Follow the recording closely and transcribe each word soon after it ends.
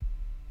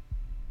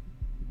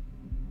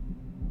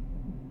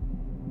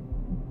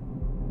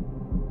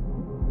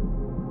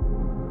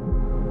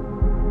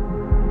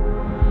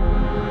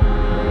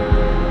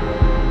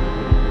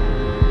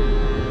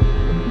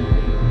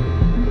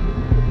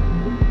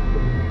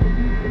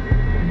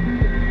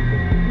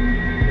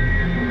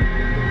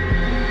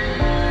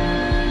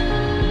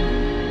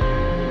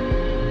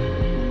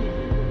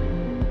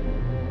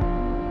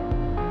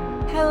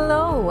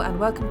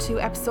welcome to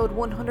episode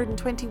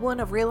 121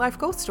 of Real Life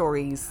Ghost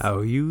Stories.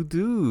 How you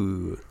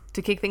do?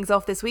 To kick things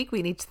off this week,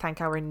 we need to thank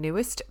our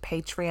newest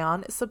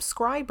Patreon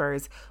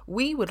subscribers.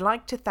 We would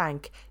like to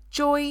thank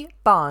Joy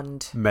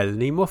Bond,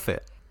 Melanie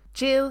Moffat,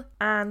 Jill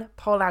Ann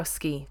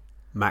Paulowski,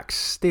 Max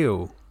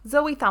Steele,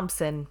 Zoe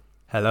Thompson,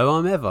 Hello,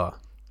 I'm Eva,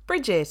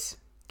 Bridget,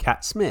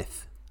 Kat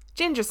Smith,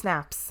 Ginger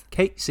Snaps,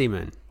 Kate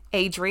Seaman,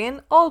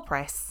 Adrian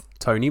Allpress,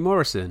 Tony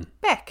Morrison,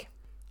 Beck,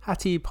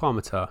 Hattie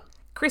Parmenter,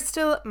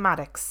 Crystal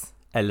Maddox,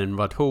 Ellen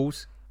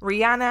Rudd-Halls,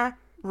 Rihanna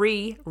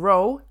Ree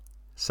Rowe,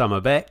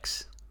 Summer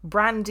Becks,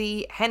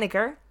 Brandy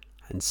Henniger,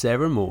 and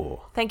Sarah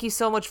Moore. Thank you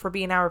so much for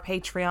being our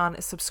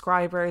Patreon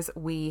subscribers.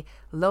 We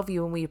love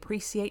you and we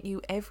appreciate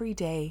you every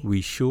day.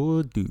 We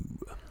sure do.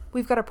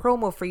 We've got a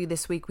promo for you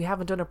this week. We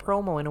haven't done a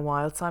promo in a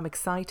while, so I'm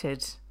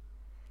excited.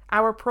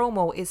 Our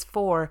promo is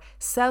for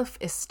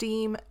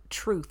Self-Esteem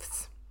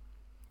Truths.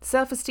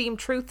 Self-Esteem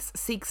Truths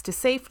seeks to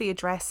safely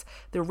address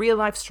the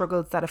real-life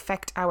struggles that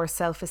affect our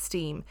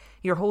self-esteem.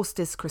 Your host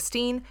is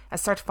Christine, a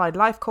certified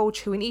life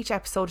coach who in each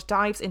episode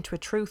dives into a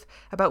truth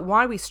about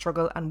why we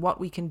struggle and what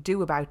we can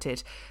do about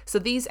it. So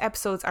these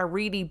episodes are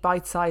really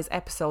bite-sized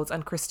episodes,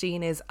 and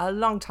Christine is a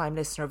long-time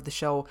listener of the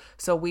show,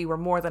 so we were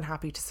more than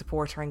happy to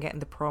support her in getting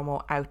the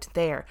promo out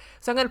there.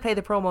 So I'm going to play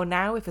the promo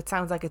now. If it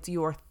sounds like it's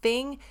your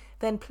thing,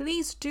 then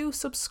please do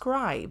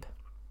subscribe.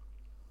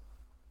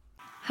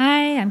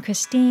 Hi, I'm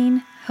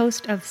Christine,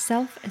 host of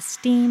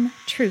Self-Esteem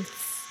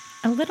Truths,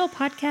 a little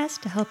podcast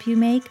to help you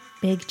make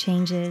big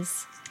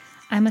changes.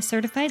 I'm a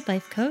certified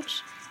life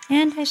coach,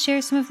 and I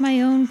share some of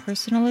my own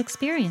personal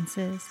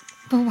experiences.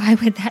 But why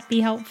would that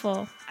be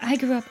helpful? I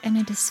grew up in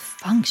a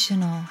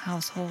dysfunctional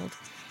household,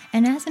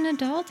 and as an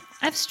adult,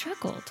 I've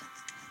struggled.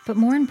 But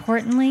more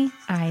importantly,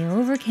 I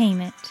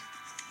overcame it.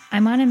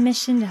 I'm on a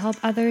mission to help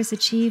others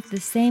achieve the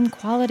same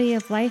quality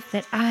of life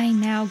that I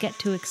now get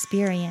to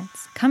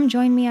experience. Come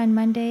join me on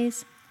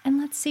Mondays, and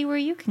let's see where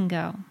you can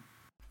go.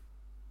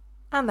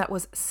 And that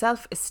was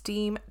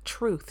Self-Esteem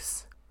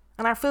Truths.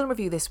 And our film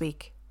review this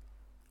week.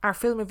 Our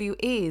film review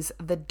is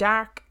The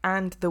Dark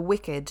and the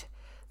Wicked.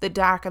 The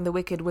Dark and the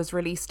Wicked was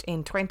released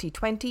in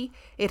 2020.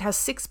 It has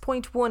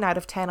 6.1 out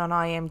of 10 on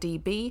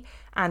IMDb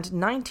and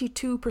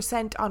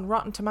 92% on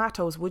Rotten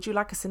Tomatoes. Would you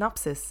like a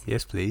synopsis?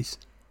 Yes, please.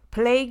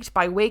 Plagued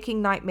by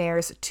waking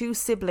nightmares, two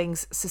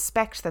siblings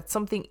suspect that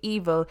something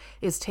evil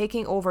is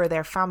taking over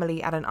their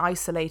family at an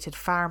isolated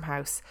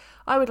farmhouse.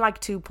 I would like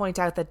to point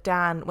out that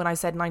Dan, when I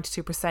said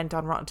 92%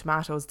 on Rotten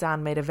Tomatoes,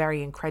 Dan made a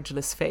very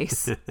incredulous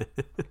face.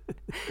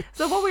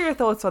 So what were your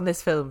thoughts on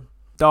this film?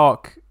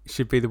 Dark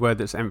should be the word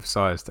that's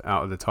emphasised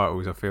out of the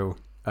titles, I feel.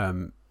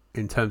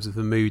 In terms of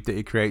the mood that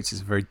it creates,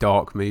 it's a very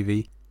dark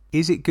movie.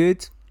 Is it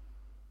good?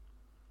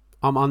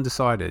 I'm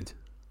undecided.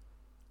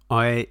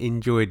 I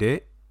enjoyed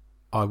it.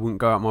 I wouldn't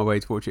go out my way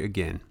to watch it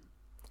again.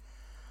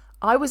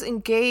 I was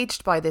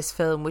engaged by this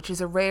film, which is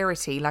a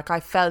rarity. Like,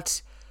 I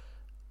felt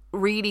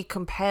really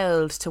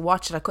compelled to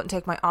watch it. I couldn't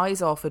take my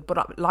eyes off it.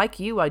 But like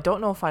you, I don't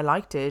know if I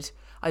liked it.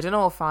 I don't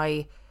know if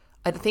I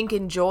think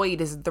enjoyed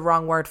is the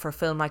wrong word for a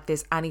film like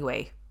this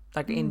anyway.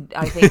 I think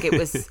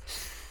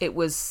it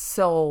was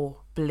so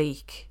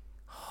bleak.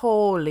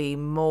 Holy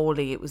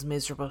moly, it was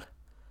miserable.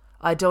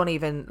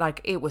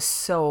 It was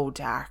so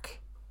dark.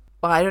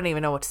 Well, I don't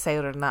even know what to say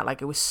other than that.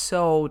 Like, it was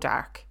so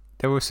dark.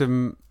 There were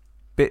some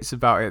bits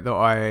about it that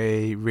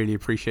I really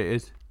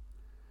appreciated.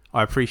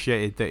 I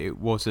appreciated that it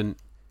wasn't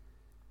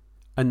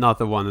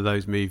another one of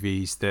those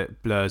movies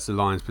that blurs the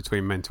lines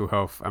between mental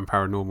health and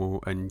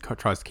paranormal and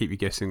tries to keep you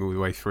guessing all the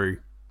way through.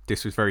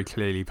 This was very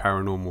clearly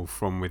paranormal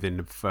from within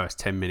the first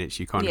 10 minutes.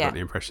 You kind of got the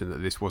impression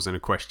that this wasn't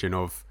a question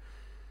of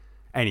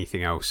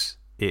anything else.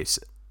 It's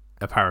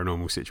a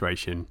paranormal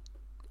situation.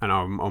 And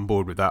I'm on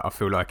board with that. I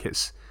feel like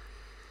it's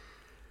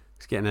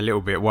getting a little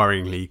bit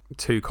worryingly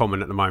too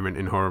common at the moment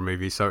in horror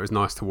movies, so it was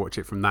nice to watch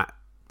it from that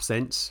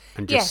sense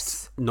and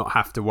just not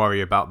have to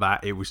worry about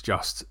that. It was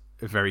just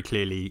very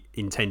clearly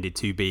intended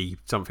to be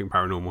something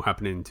paranormal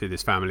happening to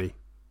this family.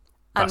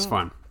 That's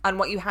fine. And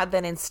what you had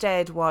then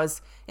instead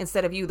was,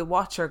 instead of you, the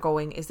watcher,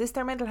 going, is this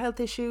their mental health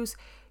issues?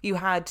 You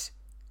had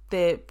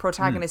the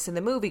protagonist in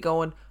the movie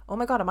going, oh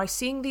my God, am I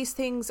seeing these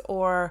things,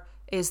 or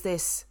is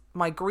this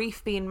my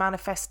grief being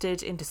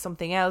manifested into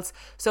something else?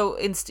 So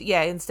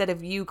instead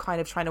of you kind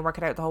of trying to work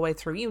it out the whole way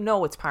through,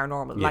 it's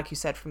paranormal, like you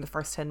said, from the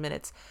first 10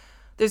 minutes.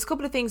 There's a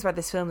couple of things about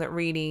this film that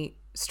really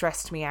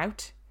stressed me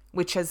out,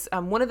 which has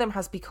one of them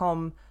has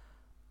become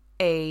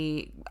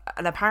an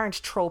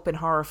apparent trope in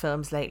horror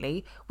films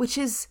lately, which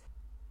is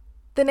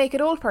the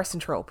naked old person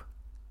trope.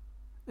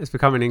 It's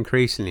becoming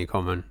increasingly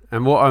common,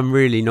 and what I'm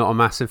really not a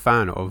massive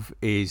fan of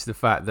is the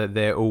fact that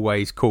they're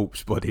always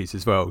corpse bodies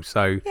as well.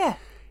 So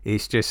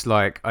it's just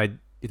like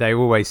they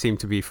always seem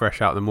to be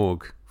fresh out the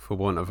morgue, for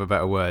want of a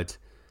better word.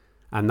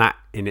 And that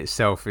in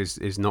itself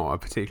is not a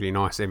particularly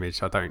nice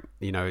image. I don't,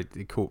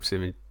 the corpse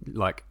image,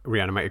 like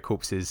reanimated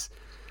corpses,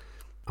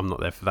 I'm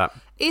not there for that.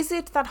 Is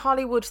it that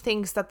Hollywood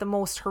thinks that the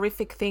most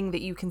horrific thing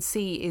that you can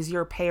see is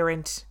your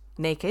parent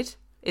naked?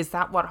 Is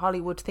that what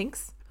Hollywood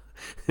thinks?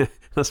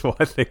 That's what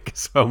I think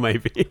as well,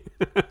 maybe.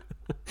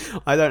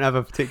 I don't have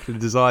a particular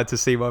desire to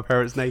see my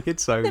parents naked,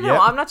 so No,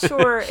 I'm not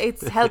sure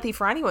it's healthy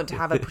for anyone to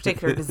have a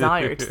particular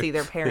desire to see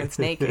their parents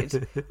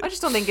naked. I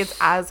just don't think it's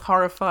as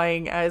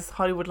horrifying as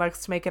Hollywood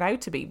likes to make it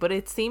out to be. But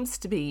it seems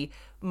to be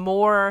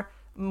more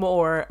and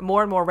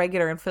more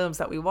regular in films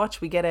that we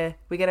watch. We get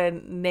a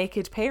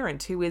naked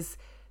parent who is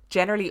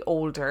generally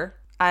older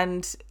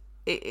and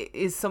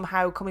is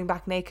somehow coming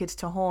back naked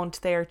to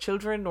haunt their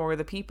children or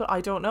the people.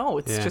 I don't know.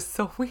 It's just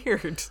so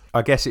weird.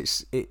 I guess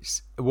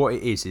it's what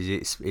it is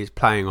it's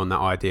playing on that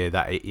idea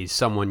that it is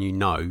someone you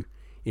know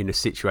in a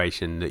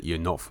situation that you're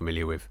not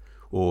familiar with,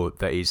 or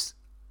that is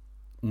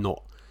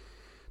not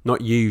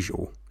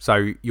usual.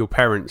 So your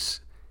parents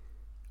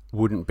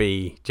wouldn't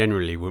be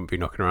knocking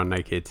around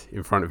naked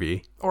in front of you,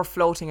 or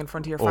floating in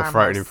front of your or farmhouse.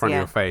 floating in front of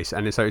your face.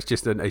 And so it's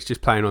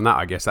just playing on that.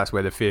 I guess that's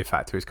where the fear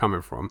factor is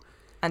coming from.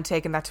 And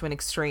taking that to an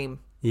extreme.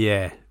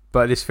 Yeah,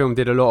 but this film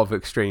did a lot of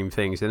extreme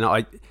things, and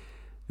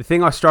the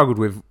thing I struggled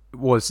with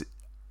was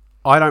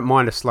I don't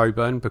mind a slow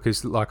burn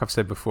because, like I've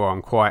said before,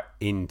 I'm quite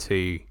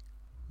into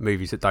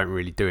movies that don't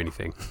really do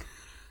anything.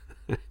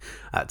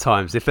 At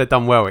times, if they're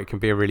done well, it can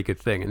be a really good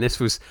thing. And this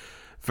was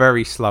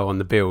very slow on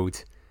the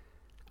build,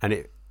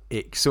 and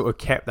it sort of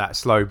kept that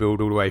slow build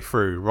all the way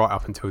through, right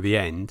up until the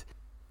end.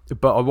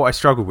 But what I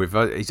struggled with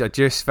is I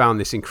just found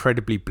this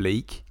incredibly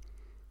bleak.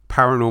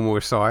 Paranormal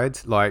aside,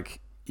 like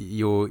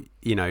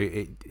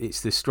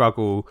it's the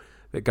struggle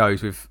that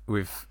goes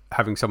with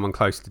having someone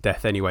close to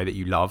death anyway that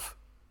you love,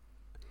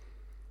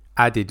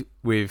 added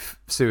with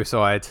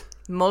suicide,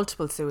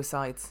 multiple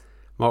suicides,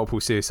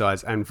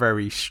 and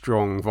very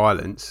strong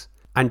violence,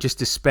 and just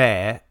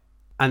despair,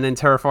 and then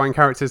terrifying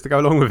characters to go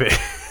along with it.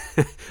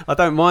 I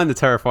don't mind the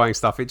terrifying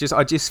stuff. It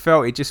just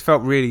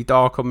felt really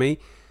dark on me.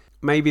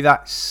 Maybe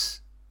that's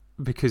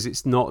because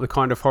it's not the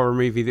kind of horror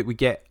movie that we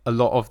get a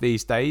lot of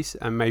these days,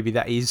 and maybe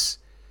that is,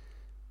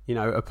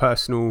 a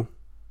personal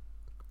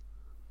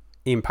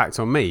impact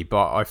on me,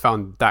 but I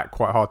found that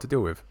quite hard to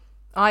deal with.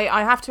 I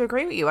have to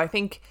agree with you. I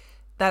think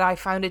that I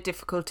found it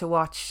difficult to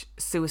watch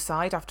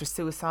suicide after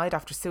suicide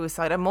after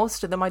suicide, and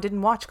most of them I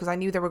didn't watch because I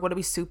knew they were going to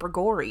be super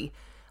gory,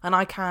 and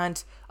I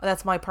can't,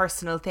 that's my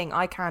personal thing,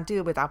 I can't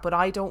deal with that. But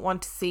I don't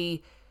want to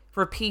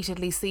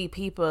repeatedly see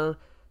people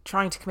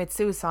trying to commit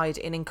suicide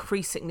in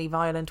increasingly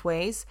violent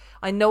ways.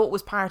 I know it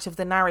was part of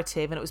the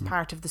narrative and it was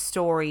part of the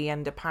story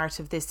and a part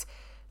of this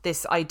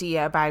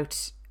idea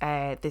about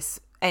this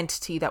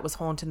entity that was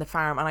haunting the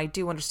farm, and I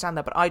do understand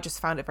that, but I just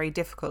found it very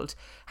difficult.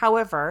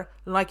 However,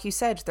 like you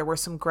said, there were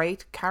some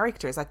great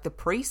characters. Like the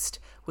priest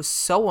was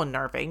so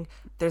unnerving.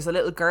 There's a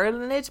little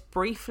girl in it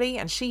briefly,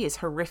 and she is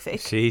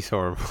horrific. She's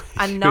horrible.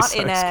 And not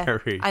in a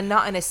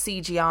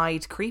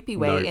CGI'd creepy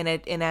way. No.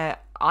 In a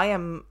I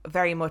am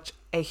very much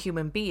a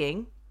human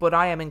being, but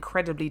I am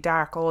incredibly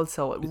dark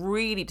also.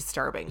 Really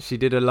disturbing. She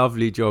did a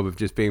lovely job of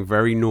just being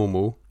very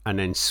normal and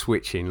then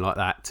switching like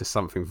that to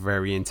something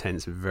very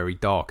intense and very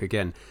dark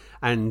again.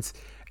 And,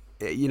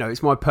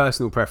 it's my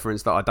personal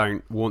preference that I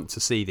don't want to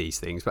see these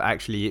things, but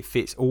actually it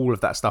fits all of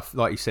that stuff,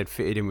 like you said,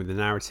 fitted in with the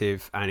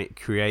narrative, and it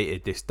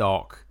created this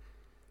dark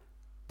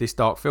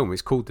film.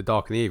 It's called The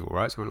Dark and the Evil,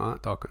 right? Something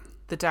like that.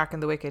 The Dark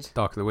and the Wicked.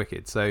 Dark and the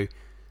Wicked. So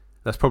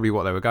that's probably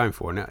what they were going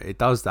for, and it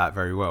does that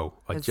very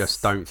well. I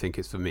just don't think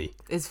it's for me.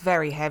 It's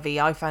very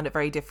heavy. I found it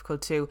very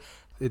difficult too.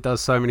 It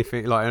does so many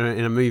things, like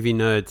in a movie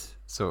nerd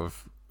sort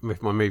of,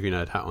 with my movie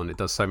nerd hat on, it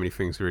does so many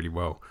things really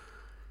well.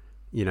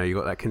 You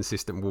got that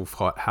consistent wolf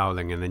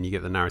howling, and then you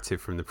get the narrative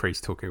from the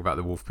priest talking about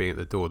the wolf being at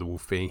the door, the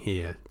wolf being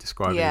here,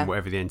 describing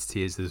whatever the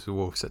entity is as a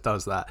wolf. So it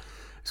does that.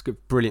 It's good,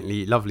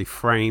 brilliantly, lovely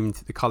framed.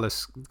 The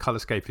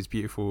colorscape is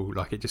beautiful.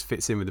 Like, it just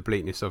fits in with the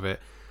bleakness of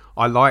it.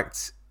 I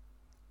liked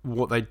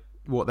what they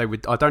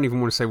would. I don't even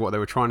want to say what they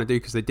were trying to do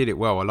because they did it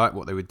well. I like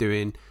what they were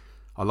doing.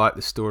 I like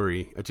the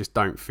story. I just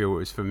don't feel it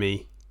was for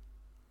me.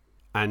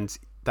 And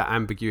that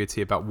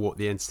ambiguity about what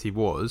the entity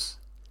was.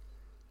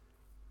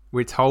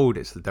 We're told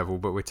it's the devil,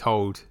 but we're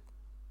told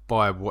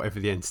by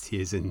whatever the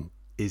entity is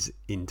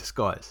in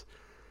disguise.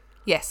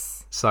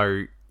 Yes.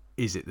 So,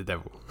 is it the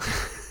devil?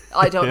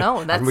 I don't know.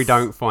 And we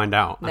don't find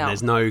out. No. And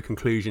there's no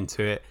conclusion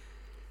to it.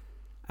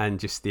 And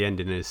just the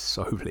ending is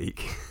so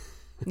bleak.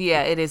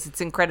 Yeah, it is.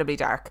 It's incredibly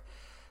dark.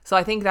 So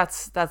I think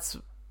that's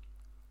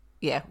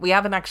we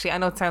haven't actually, I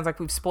know it sounds like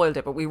we've spoiled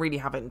it, but we really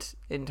haven't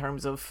in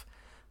terms of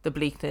the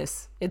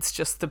bleakness. It's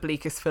just the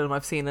bleakest film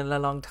I've seen in a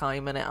long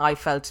time, and I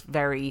felt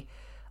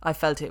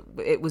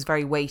it was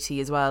very weighty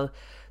as well.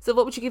 So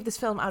what would you give this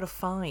film out of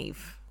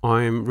 5?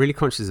 I'm really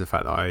conscious of the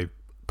fact that I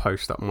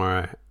post up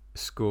my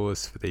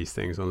scores for these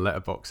things on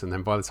Letterboxd, and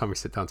then by the time we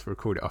sit down to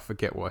record it, I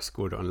forget what I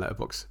scored it on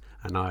Letterboxd,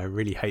 and I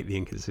really hate the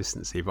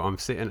inconsistency, but I'm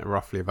sitting at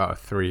roughly about a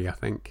 3, I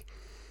think.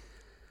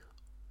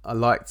 I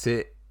liked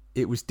it.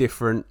 It was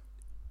different.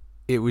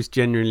 It was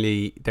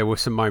generally, there were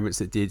some moments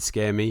that did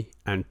scare me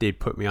and did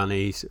put me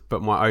unease,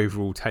 but my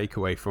overall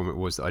takeaway from it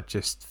was that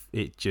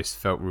it just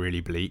felt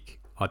really bleak.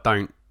 I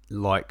don't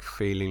like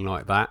feeling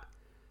like that,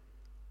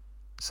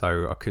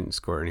 so I couldn't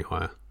score it any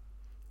higher.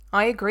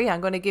 I agree. I'm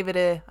going to give it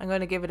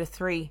a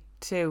 3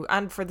 too,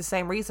 and for the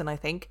same reason. I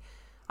think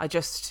I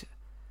just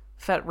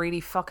felt really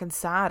fucking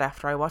sad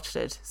after I watched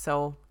it,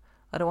 so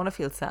I don't want to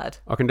feel sad.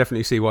 I can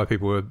definitely see why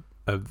people are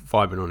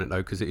vibing on it though,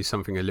 because it is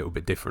something a little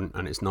bit different,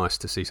 and it's nice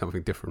to see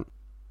something different.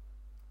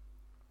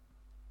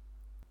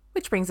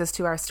 Which brings us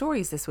to our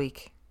stories this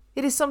week.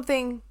 It is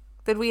something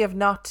that we have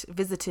not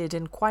visited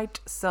in quite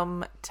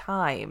some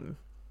time,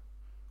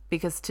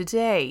 because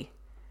today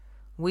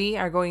we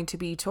are going to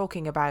be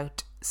talking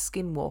about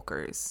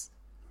skinwalkers.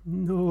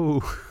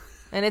 No.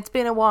 And it's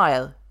been a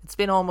while. It's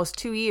been almost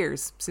 2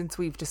 years since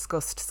we've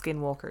discussed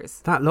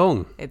skinwalkers. That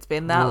long? It's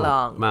been that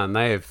long. Man,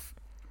 they have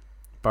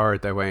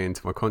burrowed their way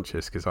into my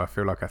conscious, because I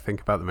feel like I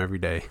think about them every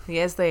day.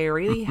 Yes, they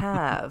really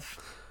have.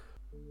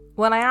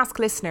 When I ask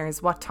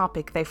listeners what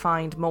topic they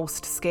find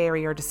most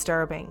scary or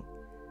disturbing,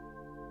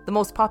 the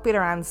most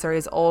popular answer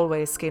is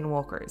always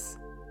skinwalkers.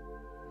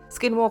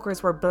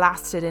 Skinwalkers were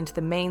blasted into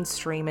the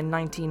mainstream in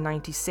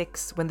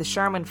 1996 when the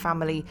Sherman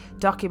family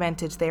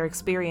documented their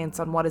experience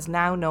on what is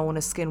now known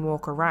as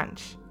Skinwalker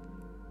Ranch.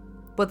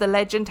 But the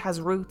legend has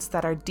roots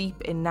that are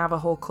deep in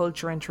Navajo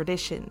culture and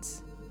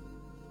traditions.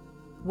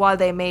 While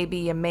they may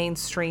be a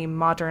mainstream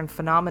modern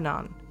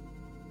phenomenon,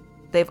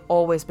 they've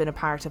always been a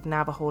part of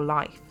Navajo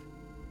life.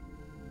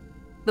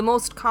 The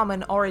most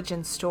common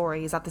origin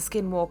story is that the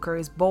skinwalker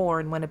is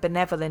born when a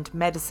benevolent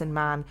medicine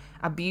man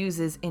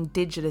abuses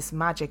indigenous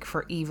magic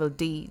for evil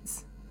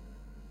deeds.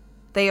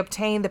 They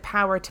obtain the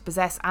power to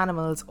possess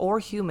animals or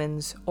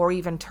humans, or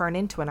even turn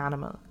into an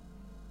animal.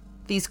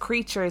 These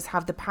creatures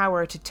have the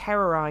power to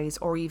terrorize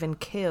or even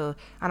kill,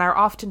 and are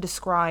often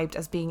described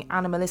as being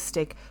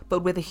animalistic but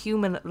with a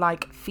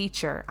human-like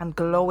feature and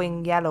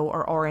glowing yellow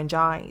or orange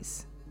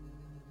eyes.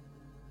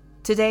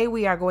 Today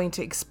we are going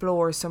to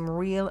explore some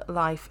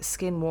real-life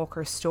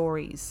skinwalker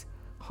stories,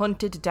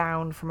 hunted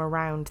down from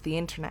around the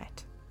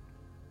internet.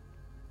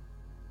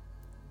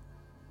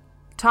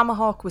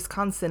 Tomahawk,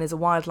 Wisconsin is a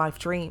wildlife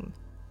dream.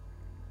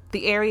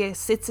 The area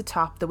sits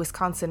atop the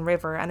Wisconsin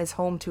River and is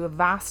home to a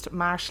vast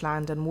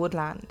marshland and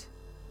woodland.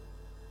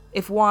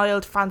 If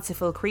wild,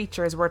 fanciful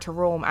creatures were to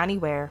roam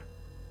anywhere,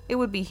 it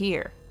would be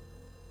here.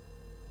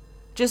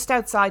 Just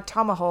outside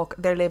Tomahawk,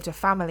 there lived a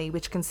family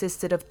which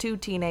consisted of 2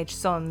 teenage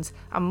sons,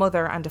 a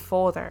mother and a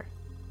father.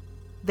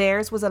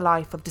 Theirs was a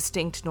life of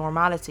distinct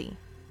normality.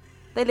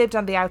 They lived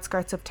on the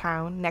outskirts of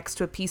town, next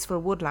to a peaceful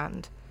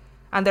woodland,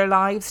 and their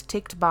lives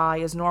ticked by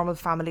as normal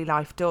family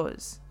life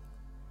does.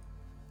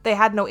 They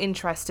had no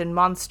interest in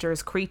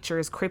monsters,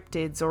 creatures,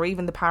 cryptids, or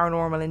even the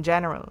paranormal in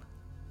general.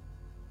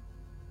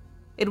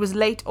 It was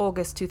late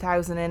August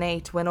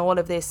 2008 when all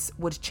of this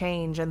would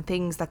change, and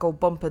things that go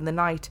bump in the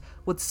night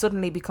would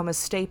suddenly become a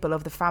staple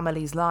of the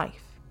family's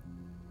life.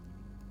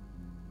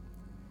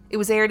 It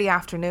was early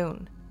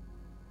afternoon.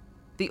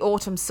 The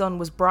autumn sun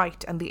was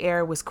bright and the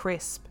air was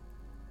crisp.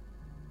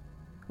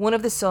 One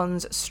of the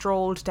sons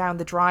strolled down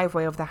the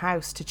driveway of the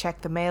house to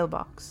check the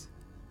mailbox.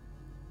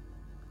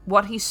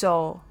 What he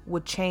saw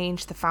would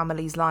change the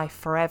family's life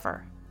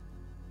forever.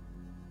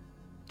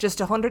 Just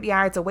 100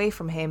 yards away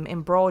from him,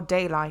 in broad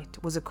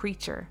daylight, was a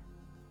creature.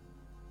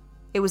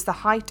 It was the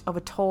height of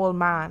a tall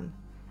man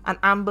and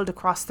ambled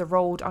across the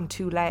road on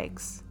 2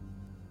 legs.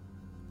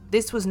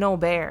 This was no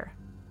bear,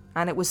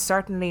 and it was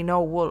certainly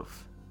no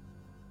wolf.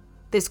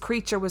 This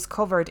creature was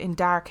covered in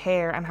dark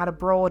hair and had a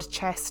broad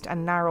chest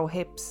and narrow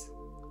hips.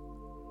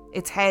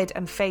 Its head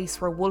and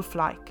face were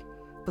wolf-like,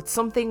 but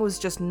something was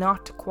just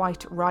not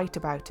quite right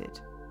about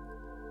it.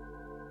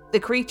 The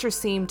creature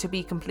seemed to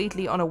be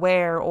completely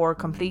unaware or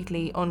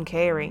completely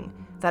uncaring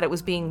that it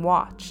was being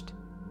watched,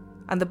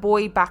 and the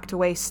boy backed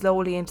away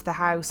slowly into the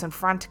house and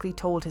frantically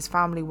told his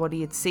family what he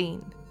had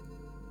seen.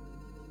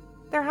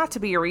 There had to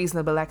be a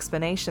reasonable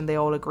explanation, they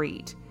all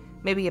agreed.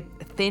 Maybe a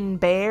thin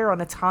bear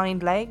on its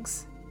hind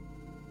legs?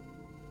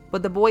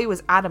 But the boy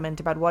was adamant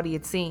about what he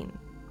had seen.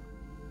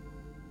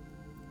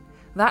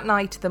 That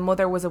night, the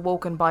mother was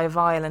awoken by a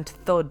violent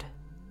thud.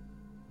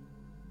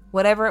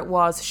 Whatever it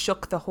was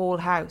shook the whole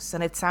house,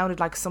 and it sounded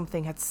like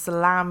something had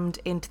slammed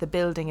into the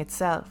building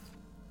itself.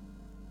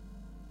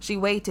 She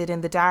waited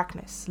in the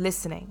darkness,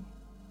 listening,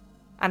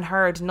 and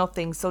heard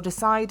nothing, so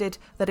decided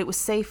that it was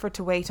safer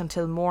to wait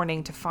until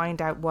morning to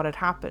find out what had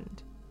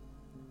happened.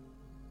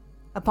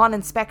 Upon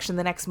inspection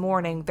the next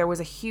morning, there was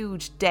a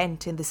huge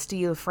dent in the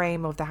steel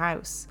frame of the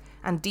house,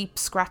 and deep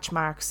scratch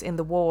marks in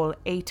the wall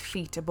 8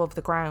 feet above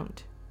the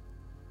ground.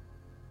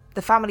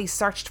 The family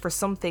searched for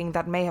something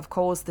that may have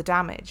caused the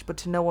damage, but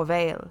to no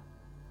avail.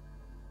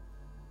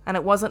 And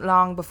it wasn't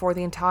long before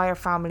the entire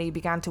family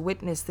began to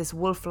witness this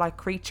wolf-like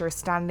creature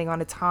standing on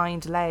its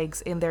hind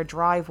legs in their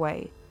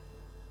driveway,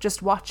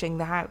 just watching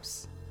the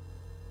house.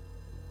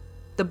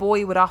 The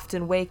boy would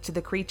often wake to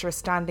the creature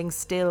standing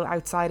still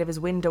outside of his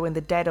window in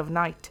the dead of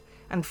night,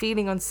 and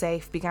feeling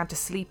unsafe began to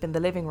sleep in the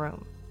living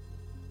room.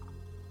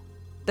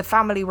 The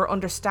family were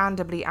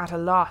understandably at a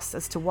loss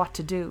as to what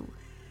to do,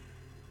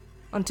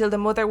 until the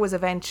mother was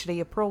eventually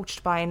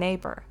approached by a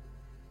neighbour.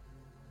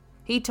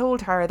 He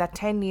told her that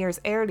 10 years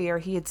earlier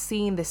he had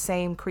seen the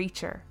same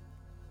creature.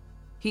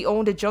 He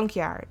owned a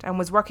junkyard and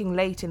was working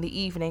late in the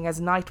evening as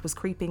night was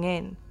creeping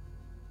in.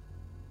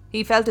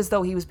 He felt as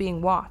though he was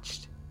being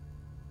watched.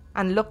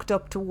 and looked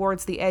up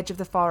towards the edge of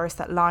the forest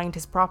that lined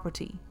his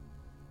property.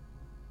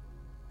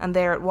 And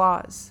there it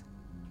was.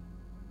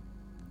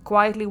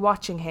 Quietly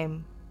watching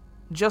him,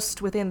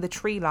 just within the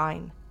tree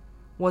line,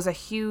 was a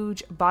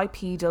huge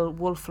bipedal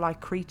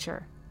wolf-like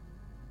creature.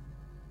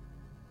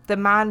 The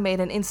man made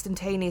an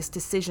instantaneous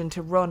decision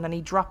to run, and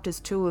he dropped his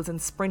tools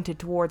and sprinted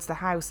towards the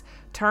house,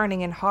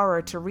 turning in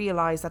horror to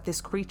realise that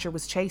this creature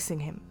was chasing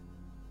him.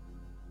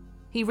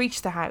 He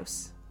reached the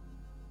house,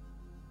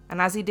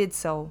 and as he did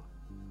so,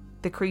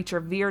 the creature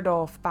veered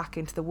off back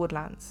into the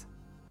woodlands.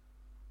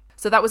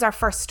 So that was our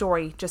first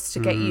story, just to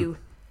get you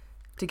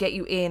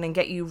in and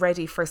get you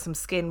ready for some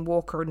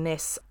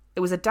skinwalker-ness.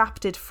 It was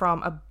adapted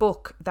from a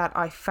book that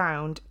I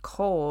found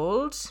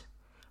called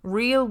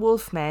Real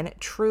Wolfmen,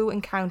 True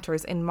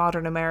Encounters in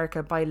Modern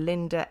America by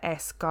Linda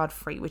S.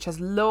 Godfrey, which has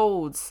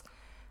loads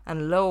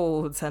and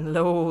loads and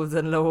loads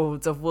and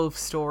loads of wolf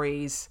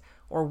stories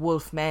or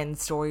wolfmen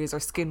stories or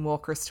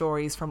skinwalker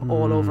stories from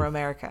all over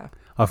America.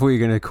 I thought you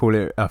were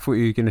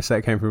going to say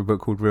it came from a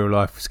book called Real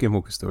Life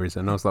Skinwalker Stories,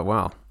 and I was like,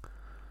 wow,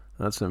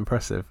 that's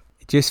impressive.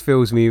 It just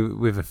fills me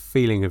with a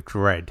feeling of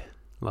dread.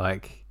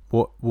 Like,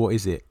 what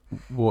is it?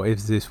 What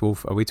is this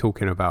wolf? Are we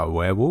talking about a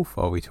werewolf?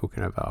 Are we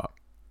talking about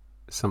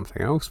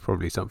something else?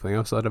 Probably something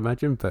else, I'd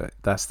imagine, but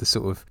that's the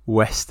sort of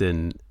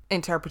Western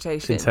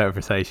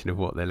interpretation of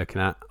what they're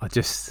looking at.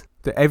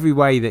 Every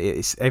way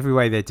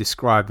they're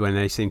described when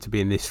they seem to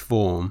be in this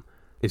form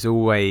is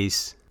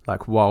always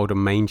like wild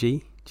and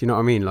mangy. Do you know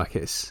what I mean? Like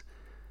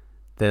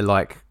they're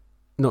like,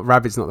 not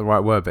rabid's not the right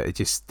word, but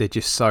they're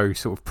just so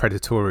sort of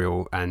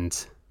predatorial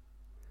and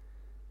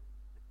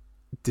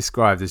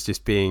described as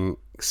just being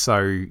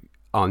so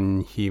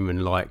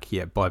unhuman-like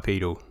yet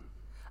bipedal.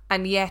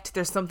 And yet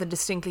there's something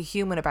distinctly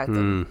human about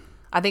them.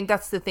 I think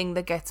that's the thing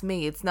that gets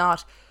me. It's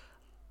not...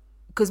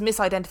 Because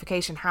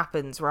misidentification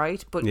happens,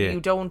 right? But you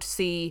don't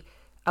see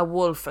a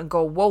wolf and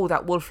go, whoa,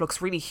 that wolf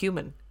looks really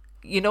human.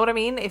 You know what I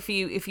mean? If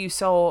you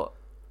saw...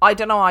 I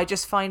don't know, I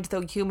just find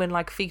the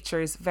human-like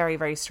features very,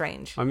 very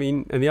strange. I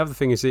mean, and the other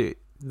thing is the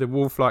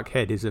wolf-like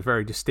head is a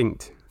very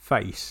distinct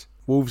face.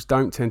 Wolves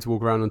don't tend to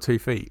walk around on 2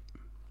 feet.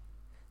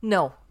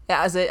 No.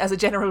 As a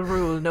general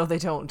rule, no, they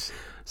don't.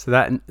 So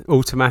that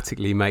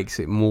automatically makes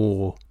it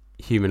more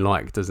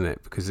human-like, doesn't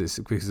it? Because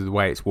of the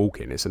way it's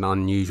walking. It's an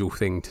unusual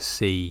thing to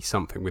see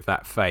something with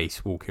that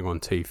face walking on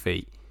 2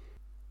 feet.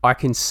 I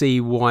can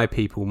see why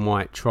people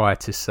might try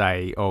to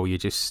say, "Oh, you're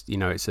just,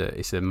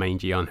 it's a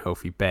mangy,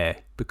 unhealthy bear,"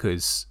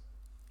 because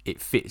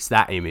it fits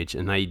that image,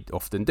 and they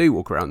often do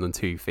walk around on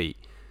 2 feet.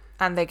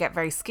 And they get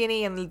very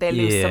skinny, and they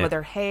lose some of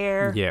their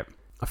hair. Yeah,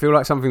 I feel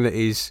like something that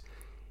is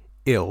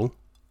ill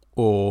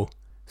or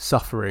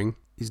suffering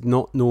is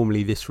not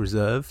normally this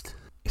reserved.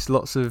 It's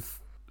lots of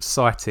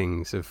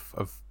sightings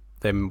of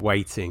them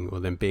waiting, or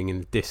them being in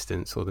the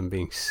distance, or them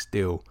being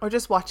still, or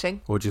just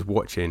watching.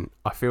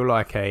 I feel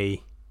like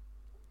a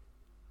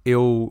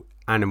ill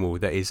animal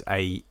that is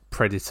a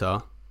predator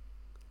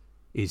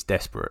is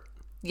desperate.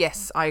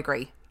 Yes, I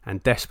agree.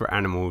 And desperate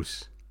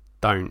animals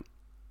don't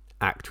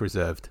act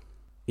reserved.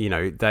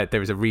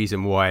 There is a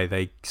reason why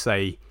they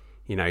say,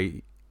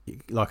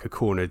 like a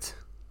cornered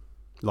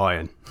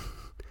lion.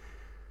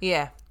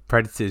 Yeah.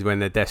 Predators, when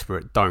they're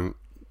desperate, don't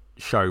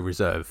show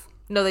reserve.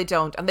 No, they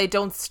don't. And they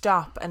don't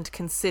stop and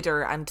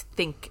consider and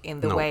think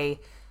in the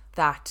way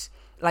that...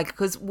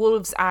 because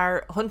wolves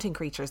are hunting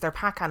creatures. They're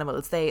pack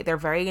animals. They're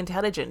very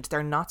intelligent.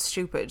 They're not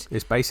stupid.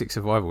 It's basic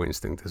survival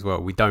instinct as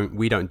well. We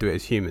don't do it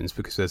as humans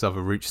because there's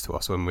other routes to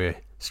us when we're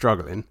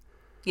struggling.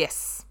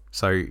 Yes.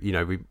 So,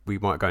 we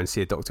might go and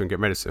see a doctor and get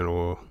medicine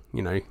or,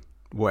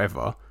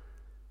 whatever.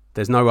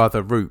 There's no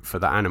other route for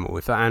that animal.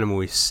 If that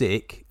animal is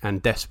sick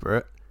and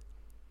desperate,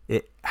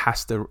 it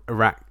has to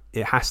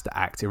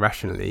act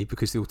irrationally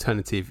because the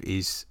alternative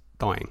is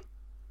dying.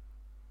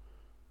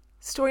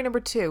 Story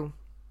number 2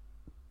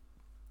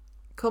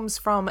 comes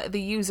from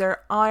the user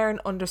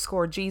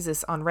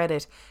iron_Jesus on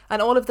Reddit,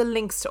 and all of the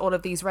links to all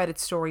of these Reddit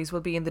stories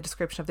will be in the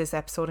description of this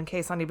episode in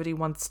case anybody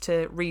wants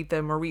to read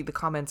them or read the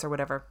comments or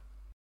whatever.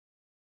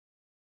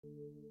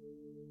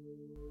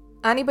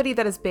 Anybody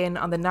that has been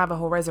on the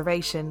Navajo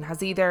reservation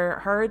has either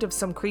heard of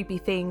some creepy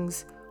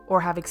things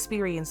or have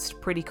experienced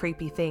pretty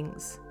creepy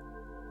things,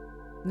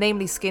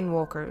 namely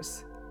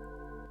skinwalkers.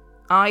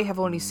 I have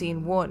only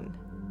seen one,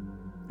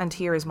 and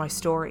here is my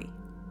story.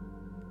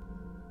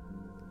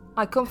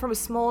 I come from a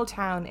small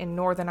town in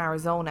northern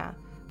Arizona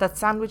that's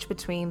sandwiched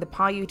between the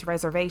Paiute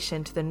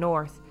Reservation to the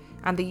north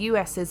and the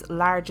US's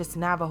largest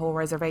Navajo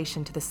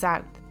reservation to the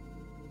south.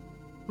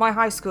 My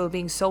high school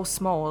being so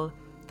small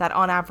that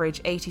on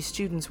average 80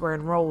 students were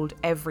enrolled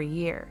every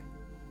year.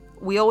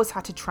 We always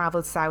had to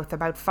travel south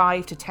about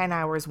 5 to 10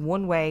 hours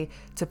one way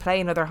to play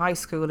another high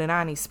school in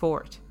any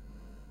sport.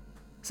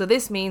 So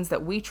this means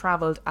that we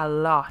travelled a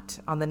lot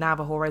on the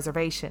Navajo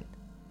reservation.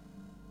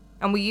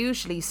 And we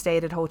usually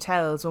stayed at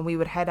hotels when we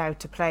would head out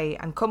to play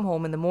and come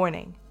home in the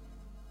morning.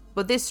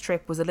 But this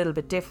trip was a little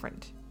bit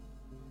different.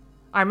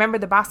 I remember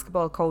the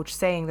basketball coach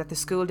saying that the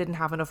school didn't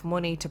have enough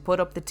money to put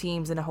up the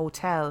teams in a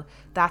hotel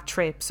that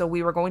trip, so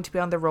we were going to be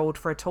on the road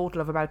for a total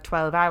of about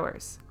 12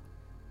 hours.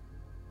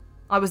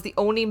 I was the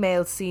only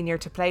male senior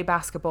to play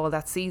basketball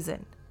that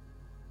season.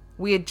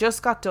 We had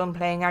just got done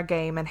playing our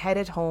game and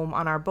headed home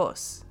on our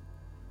bus.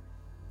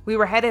 We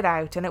were headed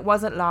out, and it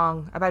wasn't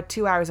long, about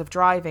 2 hours of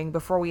driving,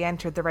 before we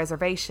entered the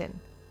reservation.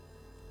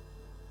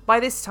 By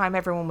this time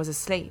everyone was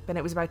asleep, and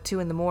it was about 2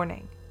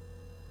 a.m.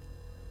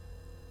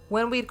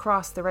 When we'd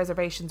crossed the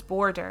reservation's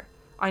border,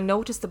 I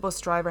noticed the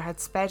bus driver had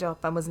sped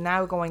up and was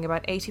now going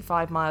about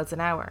 85 miles an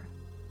hour.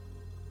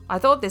 I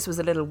thought this was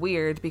a little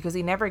weird because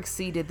he never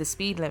exceeded the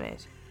speed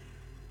limit.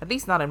 At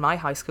least not in my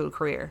high school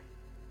career.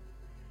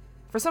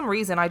 For some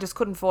reason, I just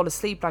couldn't fall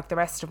asleep like the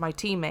rest of my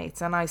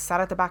teammates, and I sat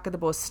at the back of the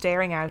bus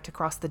staring out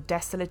across the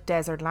desolate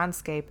desert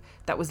landscape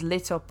that was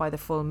lit up by the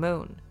full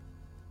moon.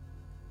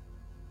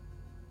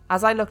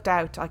 As I looked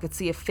out, I could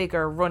see a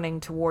figure running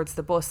towards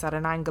the bus at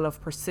an angle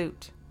of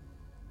pursuit.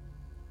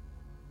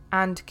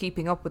 And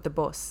keeping up with the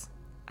bus,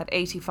 at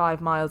 85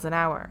 miles an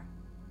hour.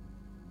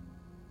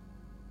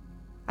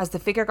 As the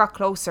figure got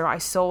closer, I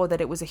saw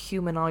that it was a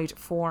humanoid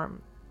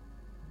form.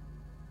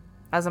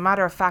 As a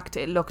matter of fact,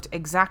 it looked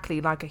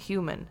exactly like a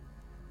human,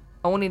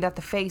 only that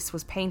the face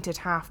was painted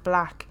half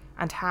black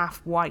and half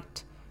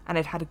white, and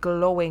it had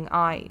glowing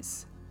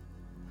eyes.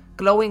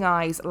 Glowing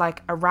eyes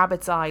like a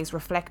rabbit's eyes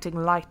reflecting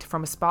light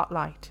from a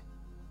spotlight.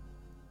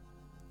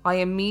 I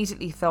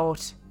immediately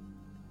thought,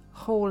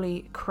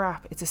 holy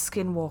crap, it's a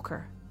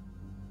skinwalker.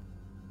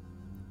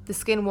 The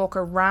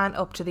skinwalker ran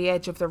up to the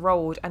edge of the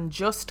road and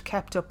just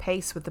kept up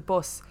pace with the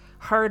bus,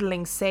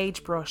 hurdling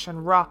sagebrush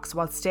and rocks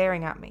while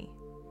staring at me.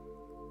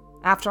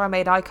 After I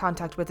made eye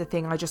contact with the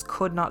thing, I just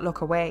could not look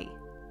away.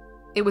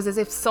 It was as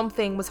if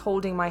something was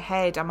holding my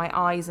head and my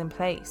eyes in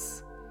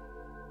place.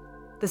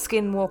 The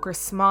skinwalker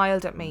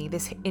smiled at me,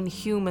 this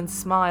inhuman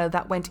smile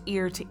that went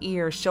ear to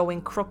ear,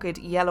 showing crooked,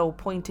 yellow,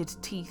 pointed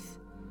teeth.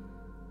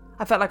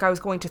 I felt like I was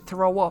going to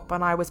throw up,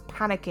 and I was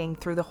panicking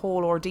through the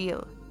whole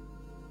ordeal.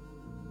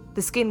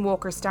 The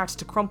skinwalker started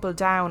to crumple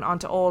down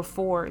onto all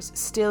fours,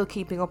 still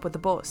keeping up with the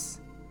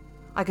bus.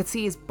 I could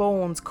see his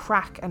bones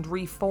crack and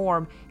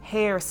reform,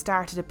 hair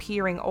started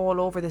appearing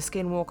all over the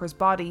skinwalker's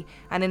body,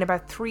 and in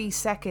about 3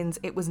 seconds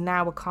it was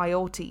now a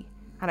coyote,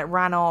 and it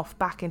ran off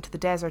back into the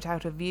desert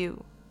out of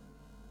view.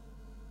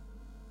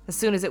 As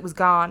soon as it was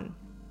gone,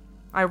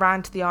 I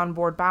ran to the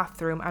onboard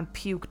bathroom and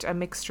puked a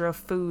mixture of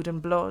food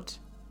and blood.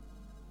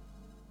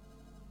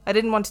 I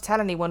didn't want to tell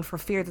anyone for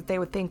fear that they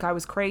would think I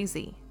was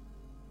crazy.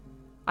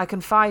 I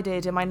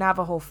confided in my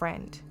Navajo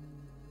friend,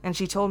 and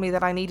she told me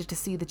that I needed to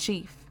see the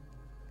chief,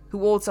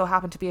 who also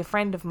happened to be a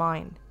friend of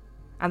mine,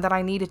 and that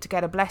I needed to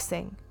get a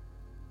blessing.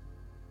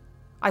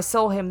 I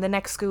saw him the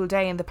next school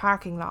day in the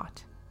parking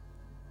lot.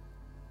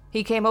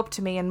 He came up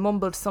to me and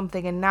mumbled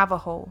something in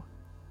Navajo,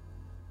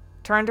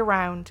 turned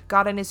around,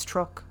 got in his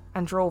truck,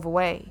 and drove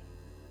away.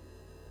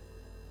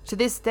 To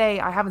this day,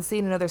 I haven't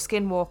seen another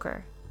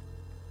skinwalker.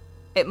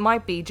 It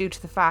might be due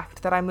to the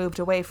fact that I moved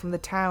away from the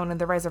town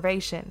and the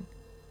reservation,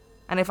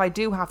 and if I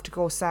do have to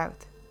go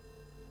south,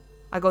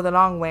 I go the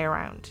long way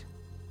around.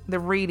 The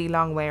really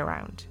long way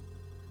around.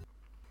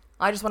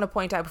 I just want to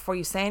point out before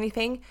you say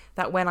anything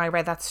that when I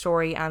read that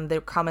story and the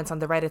comments on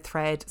the Reddit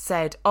thread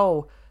said,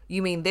 oh,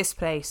 you mean this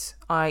place?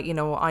 I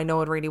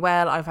know it really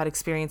well. I've had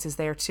experiences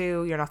there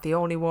too. You're not the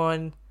only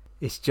one.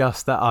 It's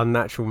just that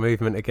unnatural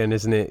movement again,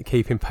 isn't it?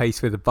 Keeping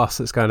pace with a bus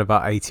that's going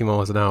about 80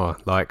 miles an hour.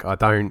 Like, I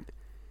don't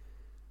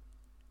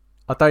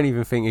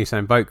even think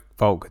Usain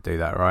Bolt could do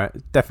that, right?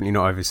 Definitely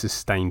not over a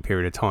sustained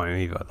period of time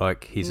either.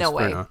 Like, he's a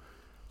sprinter. Way.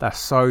 That's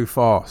so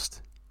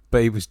fast.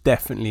 But he was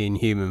definitely in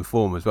human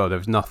form as well. There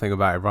was nothing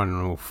about it running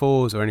on all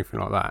fours or anything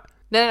like that.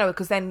 No,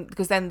 because then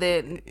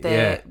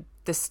the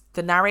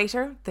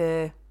narrator,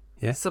 the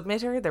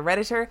submitter, the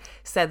Redditor,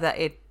 said that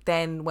it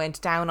then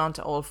went down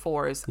onto all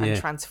fours and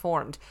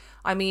transformed.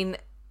 I mean,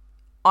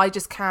 I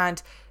just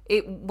can't.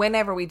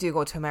 Whenever we do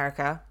go to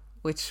America,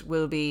 which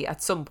will be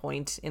at some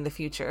point in the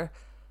future,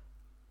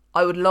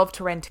 I would love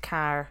to rent a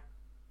car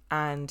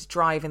and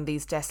drive in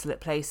these desolate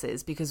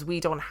places because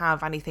we don't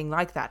have anything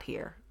like that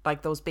here,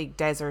 like those big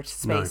desert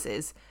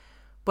spaces. No.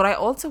 But I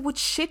also would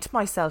shit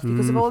myself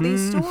because of all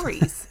these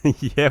stories.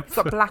 Yep. You've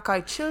got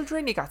black-eyed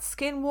children, you got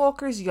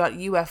skinwalkers, you got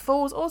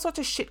UFOs, all sorts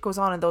of shit goes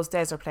on in those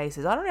desert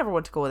places. I don't ever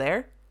want to go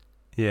there.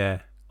 Yeah,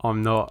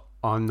 I'm not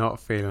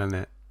feeling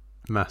it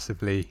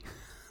massively.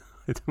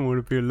 I don't want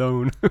to be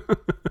alone.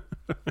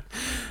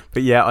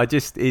 But yeah,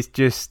 it's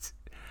just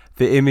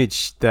the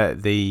image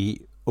that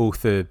the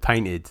author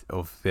painted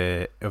of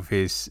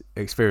his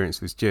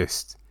experience was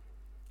just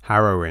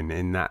harrowing.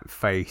 In that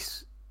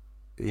face,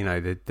 you know,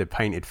 the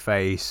painted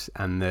face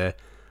and the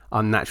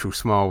unnatural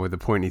smile with the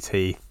pointy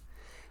teeth.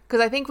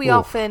 Because I think we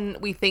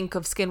think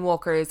of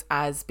skinwalkers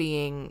as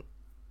being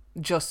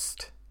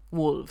just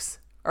wolves,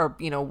 or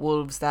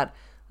wolves that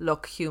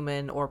look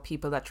human, or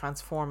people that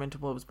transform into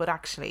wolves. But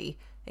actually,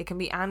 it can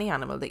be any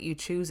animal that you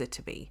choose it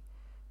to be.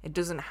 It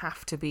doesn't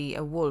have to be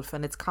a wolf,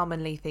 and it's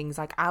commonly things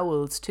like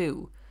owls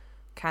too.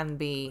 Can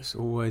be. It's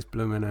always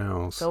blooming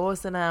owls. It's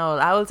always an owl.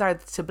 Owls are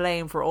to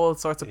blame for all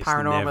sorts of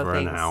paranormal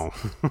things.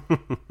 It's never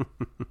an owl.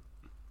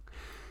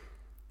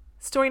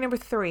 Story number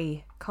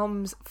 3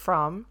 comes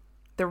from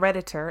the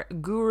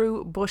Redditor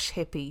Guru Bush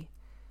Hippie.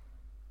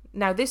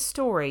 Now, this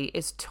story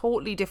is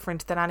totally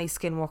different than any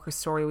skinwalker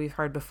story we've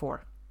heard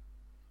before,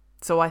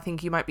 so I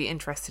think you might be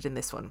interested in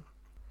this one.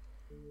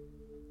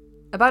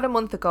 About a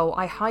month ago,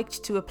 I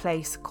hiked to a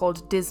place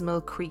called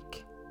Dismal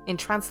Creek in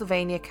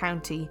Transylvania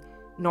County,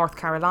 North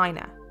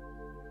Carolina.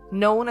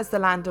 Known as the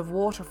land of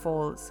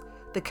waterfalls,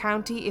 the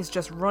county is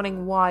just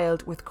running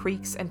wild with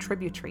creeks and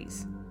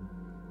tributaries.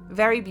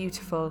 Very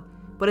beautiful,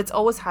 but it's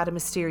always had a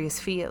mysterious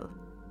feel.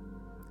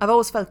 I've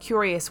always felt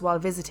curious while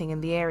visiting in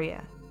the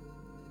area.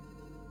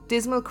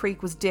 Dismal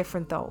Creek was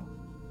different though.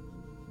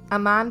 A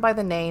man by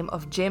the name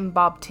of Jim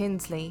Bob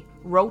Tinsley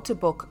wrote a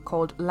book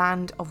called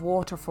Land of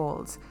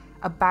Waterfalls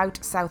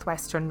about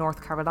southwestern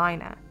North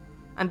Carolina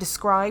and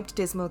described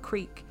Dismal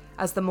Creek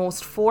as the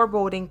most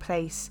foreboding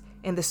place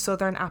in the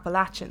southern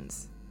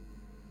Appalachians.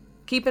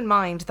 Keep in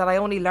mind that I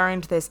only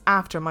learned this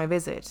after my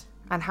visit,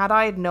 and had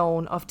I had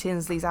known of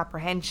Tinsley's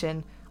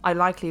apprehension, I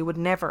likely would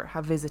never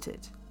have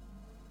visited.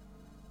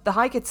 The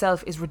hike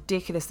itself is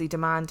ridiculously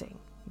demanding.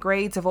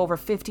 Grades of over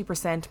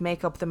 50%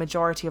 make up the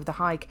majority of the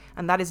hike,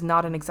 and that is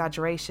not an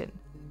exaggeration.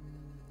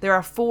 There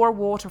are 4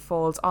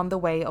 waterfalls on the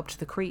way up to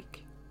the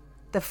creek.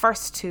 The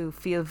first 2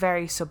 feel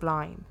very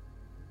sublime,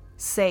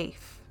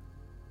 safe,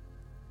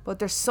 but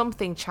there's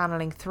something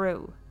channeling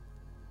through.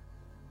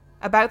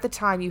 About the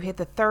time you hit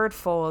the 3rd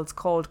falls,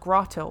 called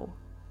Grotto,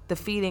 the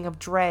feeling of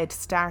dread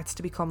starts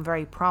to become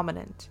very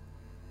prominent,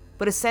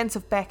 but a sense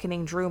of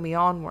beckoning drew me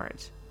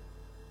onward,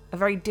 a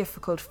very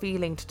difficult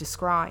feeling to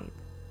describe.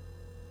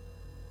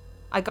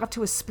 I got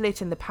to a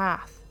split in the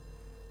path,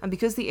 and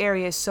because the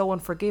area is so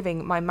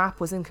unforgiving, my map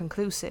was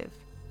inconclusive.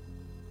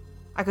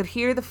 I could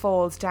hear the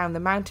falls down the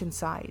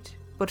mountainside,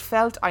 but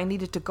felt I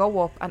needed to go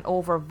up and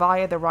over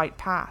via the right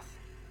path.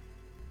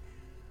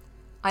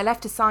 I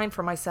left a sign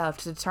for myself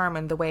to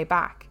determine the way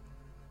back,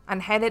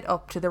 and headed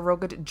up to the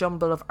rugged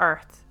jumble of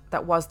earth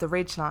that was the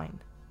ridgeline.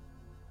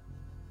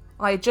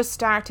 I had just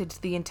started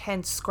the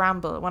intense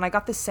scramble when I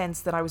got the sense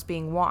that I was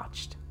being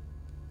watched.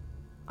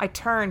 I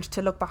turned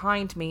to look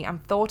behind me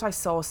and thought I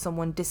saw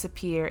someone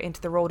disappear into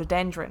the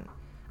rhododendron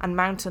and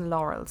mountain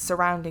laurel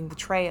surrounding the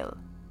trail.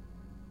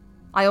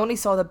 I only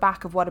saw the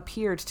back of what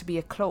appeared to be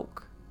a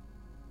cloak.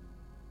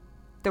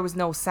 There was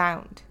no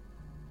sound.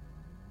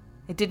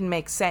 It didn't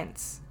make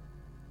sense.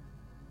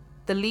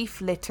 The leaf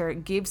litter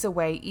gives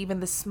away even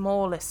the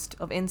smallest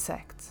of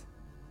insects.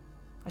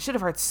 I should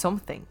have heard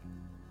something.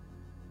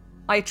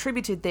 I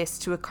attributed this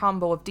to a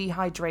combo of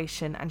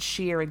dehydration and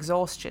sheer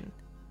exhaustion.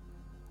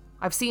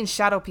 I've seen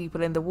shadow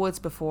people in the woods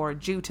before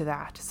due to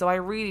that, so I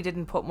really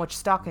didn't put much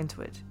stock into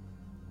it.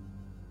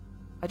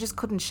 I just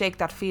couldn't shake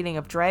that feeling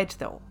of dread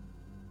though.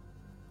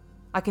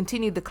 I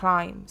continued the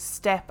climb,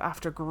 step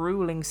after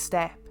grueling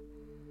step,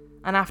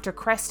 and after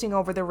cresting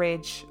over the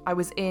ridge, I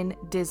was in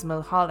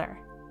Dismal Holler.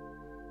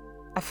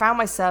 I found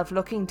myself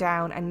looking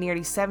down a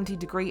nearly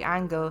 70-degree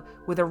angle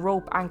with a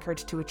rope anchored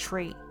to a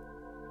tree.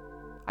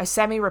 I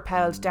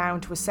semi-rappelled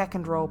down to a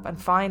second rope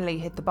and finally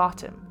hit the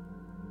bottom.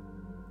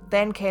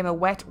 Then came a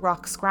wet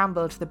rock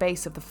scramble to the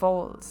base of the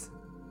falls.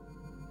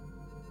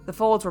 The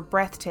falls were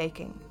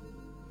breathtaking.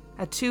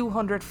 A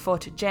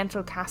 200-foot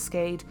gentle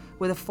cascade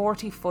with a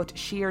 40-foot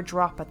sheer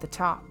drop at the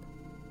top.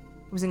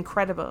 It was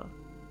incredible.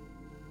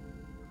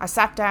 I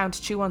sat down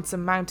to chew on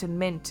some mountain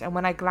mint, and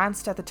when I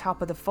glanced at the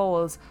top of the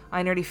falls,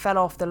 I nearly fell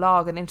off the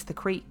log and into the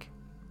creek.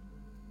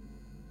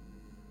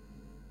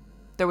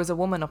 There was a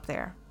woman up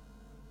there.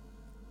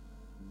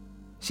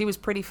 She was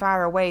pretty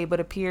far away, but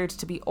appeared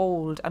to be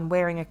old and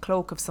wearing a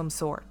cloak of some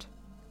sort.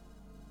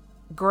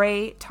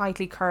 Grey,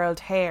 tightly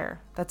curled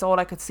hair, that's all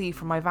I could see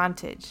from my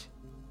vantage.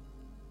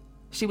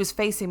 She was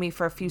facing me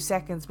for a few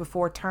seconds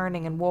before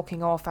turning and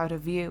walking off out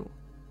of view.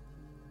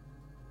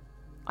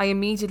 I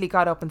immediately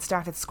got up and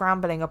started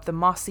scrambling up the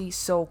mossy,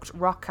 soaked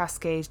rock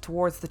cascade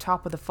towards the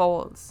top of the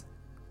falls.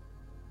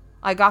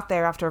 I got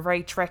there after a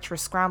very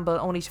treacherous scramble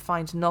only to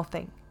find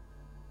nothing.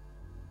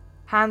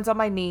 Hands on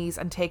my knees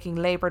and taking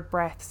laboured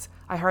breaths,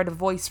 I heard a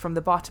voice from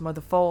the bottom of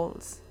the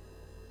falls.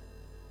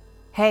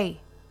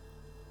 "Hey,"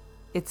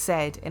 it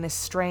said in a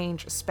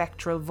strange,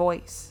 spectral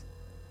voice.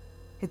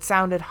 It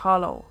sounded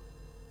hollow.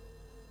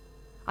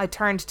 I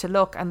turned to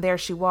look, and there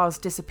she was,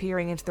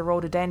 disappearing into the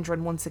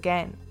rhododendron once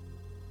again.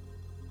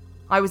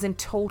 I was in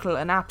total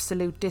and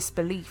absolute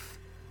disbelief.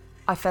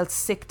 I felt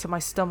sick to my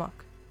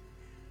stomach.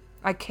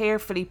 I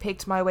carefully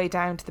picked my way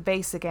down to the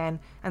base again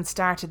and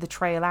started the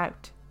trail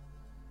out.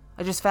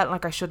 I just felt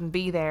like I shouldn't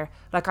be there,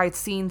 like I'd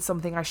seen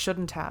something I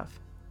shouldn't have.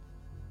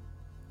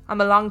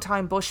 I'm a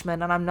long-time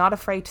bushman, and I'm not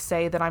afraid to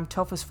say that I'm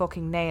tough as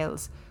fucking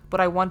nails, but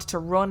I wanted to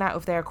run out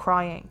of there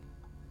crying.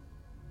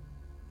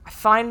 I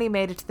finally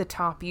made it to the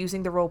top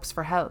using the ropes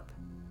for help.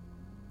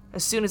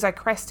 As soon as I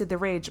crested the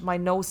ridge, my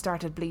nose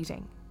started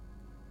bleeding.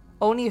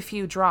 Only a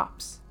few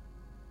drops.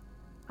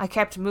 I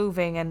kept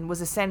moving and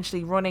was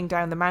essentially running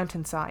down the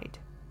mountainside.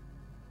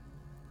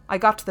 I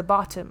got to the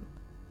bottom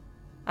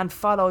and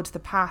followed the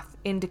path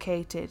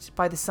indicated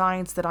by the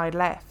signs that I'd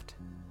left.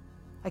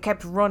 I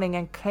kept running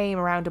and came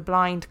around a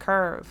blind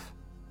curve.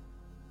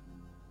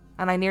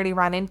 and I nearly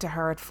ran into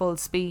her at full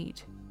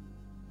speed.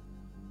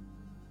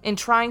 In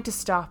trying to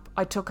stop,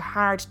 I took a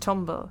hard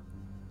tumble,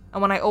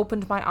 and when I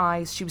opened my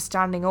eyes, she was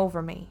standing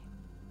over me.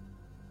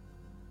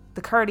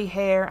 The curly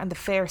hair and the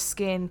fair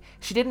skin,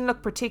 she didn't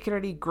look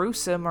particularly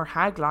gruesome or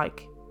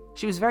hag-like.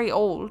 She was very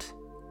old,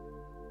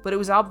 but it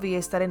was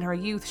obvious that in her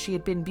youth she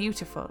had been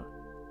beautiful.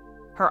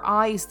 Her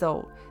eyes,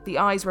 though, the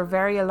eyes were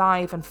very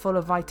alive and full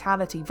of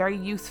vitality, very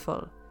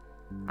youthful,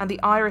 and the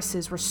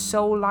irises were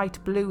so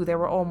light blue they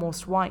were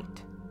almost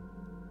white.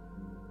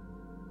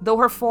 Though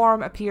her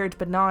form appeared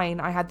benign,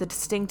 I had the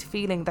distinct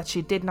feeling that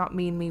she did not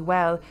mean me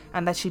well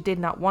and that she did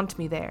not want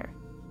me there.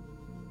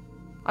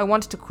 I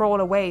wanted to crawl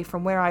away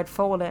from where I had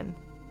fallen,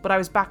 but I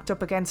was backed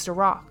up against a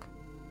rock.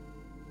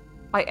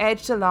 I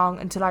edged along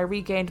until I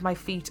regained my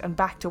feet and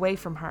backed away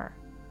from her.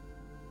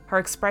 Her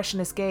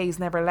expressionless gaze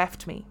never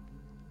left me.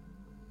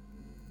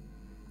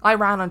 I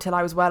ran until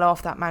I was well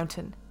off that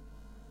mountain.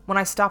 When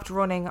I stopped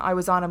running, I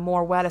was on a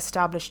more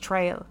well-established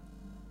trail.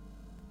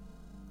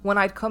 When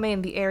I'd come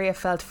in, the area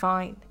felt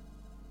fine,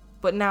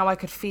 but now I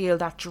could feel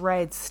that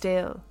dread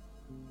still.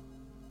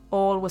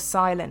 All was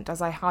silent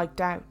as I hiked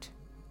out.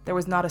 There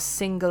was not a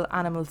single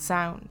animal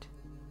sound.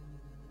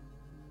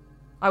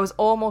 I was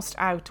almost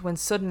out when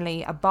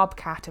suddenly a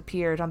bobcat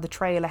appeared on the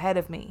trail ahead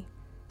of me,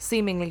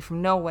 seemingly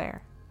from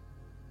nowhere.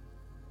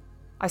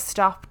 I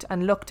stopped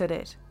and looked at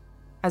it,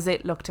 as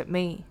it looked at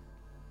me.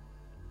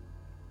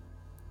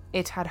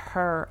 It had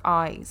her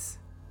eyes.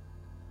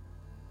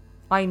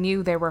 I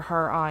knew they were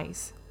her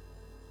eyes.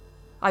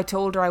 I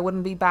told her I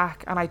wouldn't be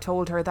back, and I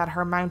told her that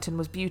her mountain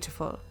was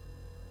beautiful.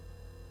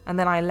 And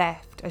then I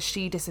left as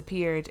she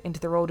disappeared into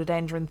the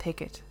rhododendron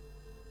thicket.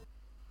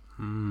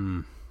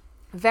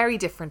 Very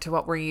different to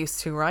what we're used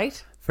to,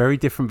 right? Very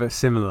different but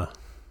similar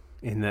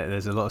in that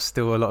there's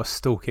still a lot of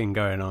stalking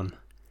going on.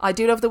 I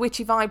do love the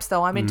witchy vibes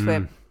though, I'm into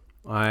it.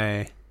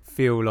 I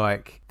feel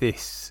like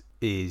this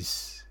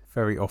is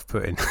very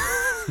off-putting.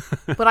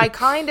 But I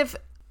kind of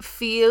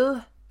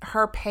feel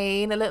her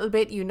pain a little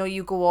bit. You know,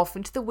 you go off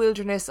into the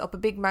wilderness, up a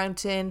big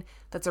mountain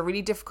that's a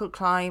really difficult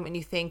climb, and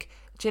you think,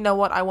 do you know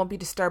what, I won't be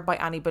disturbed by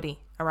anybody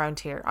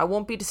around here. I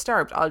won't be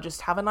disturbed. I'll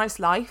just have a nice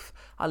life.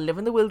 I'll live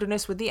in the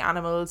wilderness with the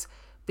animals,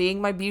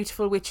 being my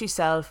beautiful witchy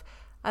self.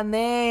 And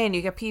then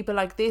you get people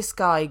like this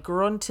guy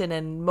grunting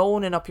and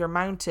moaning up your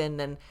mountain,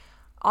 and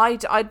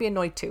I'd be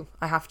annoyed too,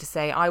 I have to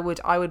say. I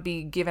would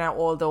be giving out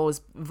all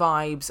those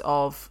vibes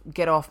of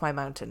get off my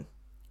mountain.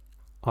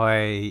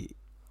 I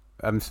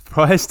am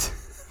surprised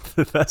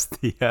that's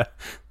the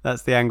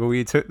angle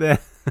you took there.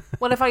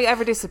 Well, if I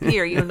ever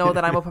disappear, you'll know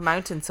that I'm up a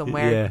mountain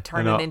somewhere,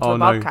 turning into a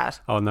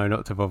bobcat. Oh no,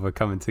 not to bother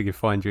coming to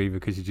find you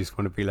because you just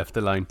want to be left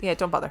alone. Yeah,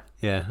 don't bother.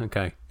 Yeah,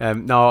 okay.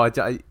 No,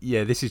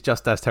 this is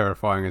just as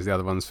terrifying as the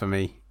other ones for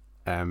me.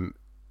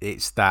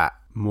 It's that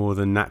more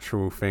than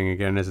natural thing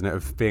again, isn't it,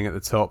 of being at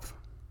the top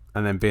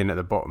and then being at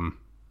the bottom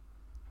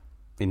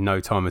in no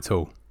time at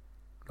all.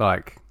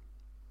 Like,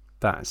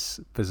 that's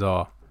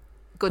bizarre.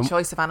 Good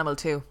choice of animal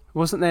too.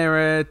 Wasn't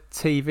there a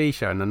TV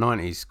show in the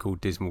 90s called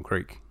Dismal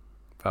Creek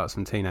about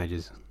some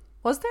teenagers?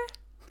 Was there?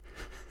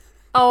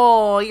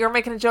 Oh, you're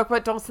making a joke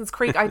about Dawson's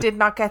Creek. I did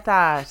not get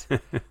that.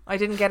 I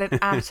didn't get it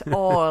at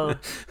all.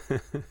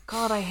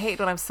 God, I hate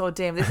when I'm so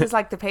dim. This is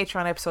like the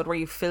Patreon episode where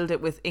you filled it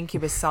with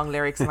Incubus song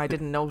lyrics and I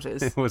didn't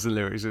notice. It wasn't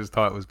lyrics, it was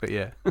titles, but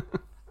yeah.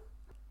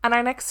 And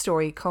our next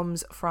story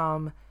comes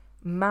from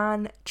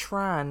Man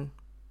Tran.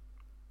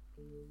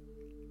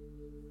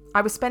 I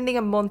was spending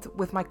a month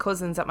with my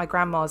cousins at my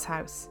grandma's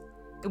house.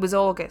 It was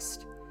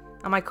August,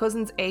 and my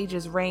cousins'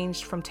 ages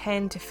ranged from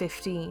 10 to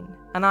 15,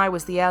 and I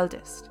was the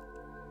eldest.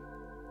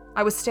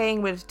 I was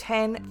staying with a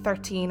 10,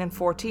 13 and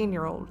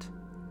 14-year-old.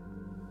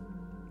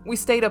 We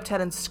stayed up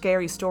telling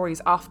scary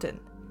stories often,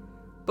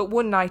 but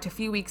one night a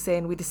few weeks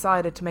in we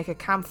decided to make a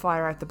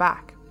campfire out the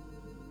back.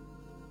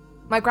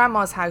 My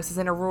grandma's house is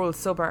in a rural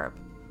suburb.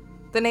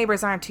 The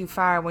neighbours aren't too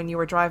far when you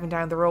were driving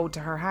down the road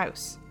to her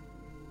house.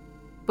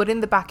 But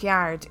in the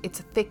backyard, it's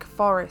a thick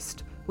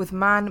forest with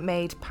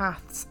man-made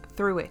paths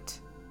through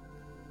it.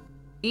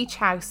 Each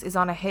house is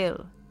on a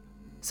hill,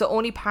 so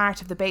only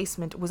part of the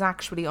basement was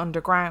actually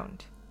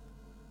underground.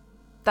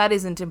 That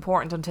isn't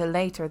important until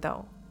later,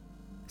 though.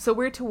 So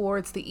we're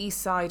towards the east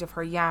side of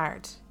her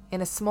yard,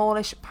 in a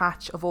smallish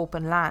patch of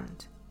open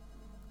land.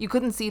 You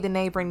couldn't see the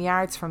neighbouring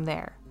yards from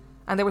there,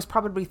 and there was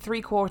probably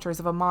 3/4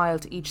 of a mile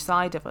to each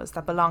side of us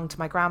that belonged to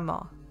my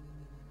grandma.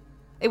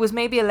 It was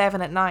maybe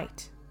 11 at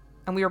night,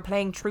 and we were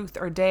playing truth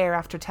or dare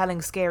after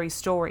telling scary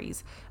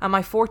stories, and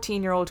my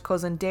 14-year-old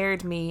cousin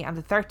dared me and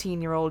the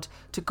 13-year-old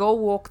to go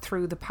walk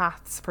through the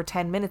paths for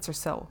 10 minutes or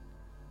so.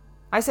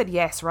 I said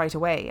yes right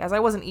away, as I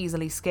wasn't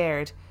easily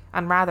scared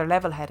and rather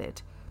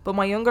level-headed, but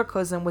my younger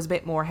cousin was a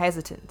bit more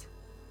hesitant.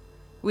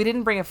 We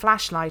didn't bring a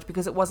flashlight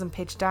because it wasn't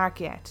pitch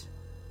dark yet,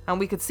 and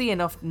we could see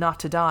enough not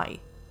to die.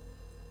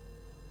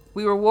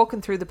 We were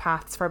walking through the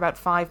paths for about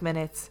 5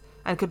 minutes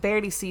and could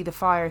barely see the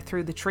fire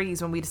through the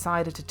trees when we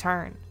decided to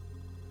turn.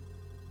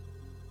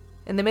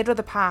 In the middle of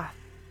the path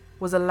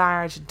was a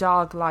large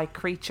dog-like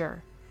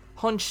creature,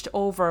 hunched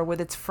over with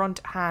its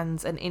front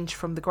hands an inch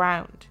from the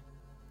ground.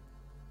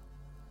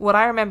 What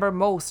I remember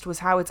most was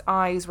how its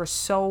eyes were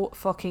so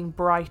fucking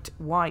bright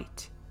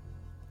white.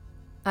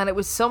 And it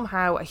was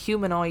somehow a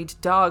humanoid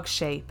dog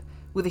shape,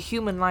 with a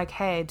human-like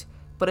head,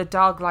 but a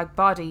dog-like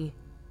body,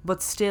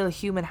 but still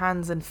human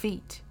hands and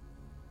feet.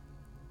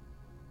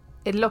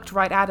 It looked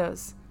right at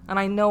us, and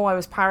I know I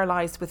was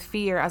paralysed with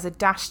fear as it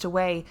dashed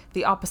away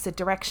the opposite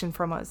direction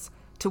from us,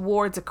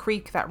 towards a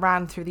creek that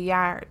ran through the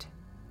yard.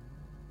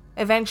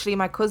 Eventually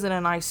my cousin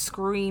and I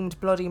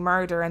screamed bloody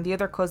murder, and the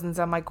other cousins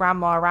and my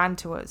grandma ran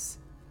to us.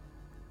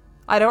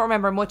 I don't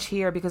remember much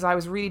here because I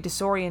was really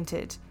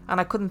disoriented and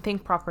I couldn't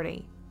think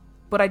properly,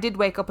 but I did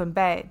wake up in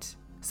bed,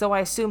 so I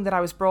assumed that I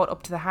was brought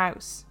up to the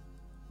house.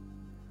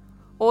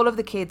 All of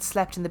the kids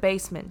slept in the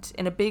basement,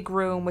 in a big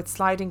room with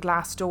sliding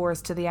glass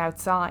doors to the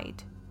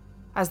outside,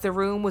 as the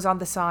room was on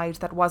the side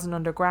that wasn't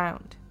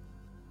underground.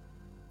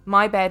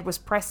 My bed was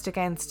pressed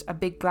against a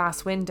big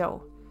glass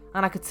window,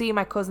 and I could see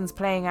my cousins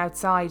playing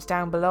outside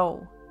down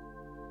below.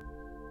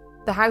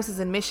 The house is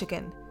in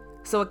Michigan,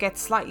 so it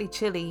gets slightly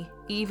chilly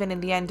even in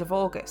the end of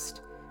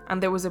August,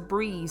 and there was a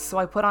breeze, so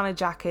I put on a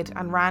jacket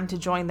and ran to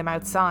join them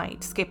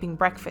outside, skipping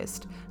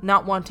breakfast,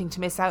 not wanting to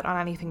miss out on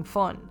anything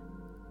fun.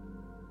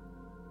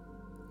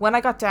 When I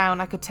got down,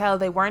 I could tell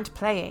they weren't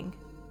playing,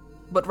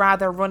 but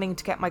rather running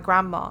to get my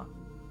grandma.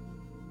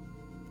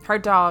 Her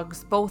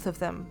dogs, both of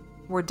them,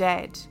 were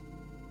dead.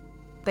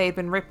 They had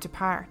been ripped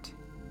apart.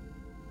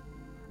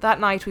 That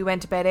night we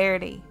went to bed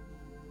early.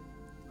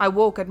 I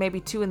woke at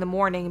maybe 2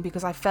 a.m.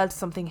 because I felt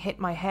something hit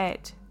my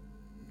head.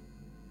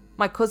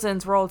 My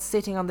cousins were all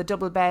sitting on the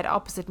double bed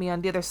opposite me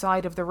on the other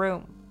side of the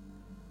room.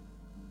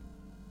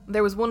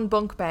 There was 1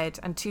 bunk bed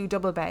and 2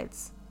 double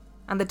beds,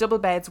 and the double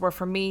beds were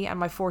for me and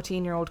my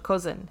 14-year-old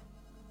cousin.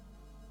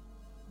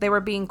 They were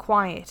being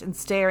quiet and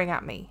staring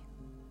at me.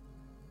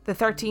 The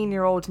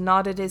 13-year-old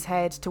nodded his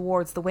head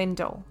towards the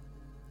window,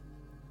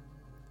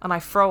 and I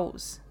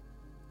froze.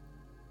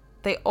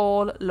 They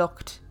all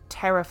looked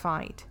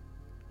terrified.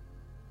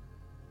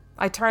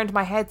 I turned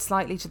my head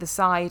slightly to the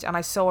side and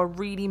I saw a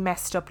really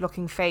messed up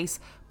looking face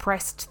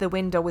pressed to the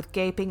window with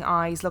gaping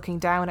eyes looking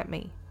down at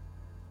me.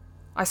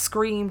 I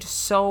screamed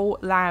so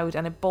loud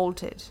and it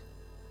bolted.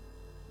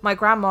 My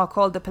grandma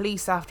called the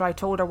police after I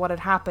told her what had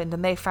happened,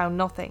 and they found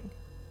nothing.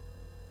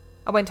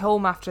 I went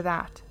home after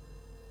that,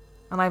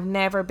 and I've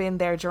never been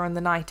there during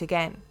the night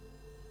again.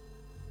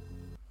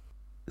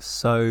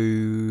 So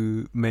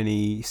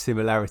many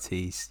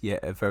similarities,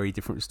 yet a very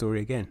different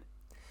story again.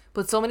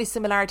 But so many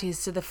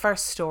similarities to the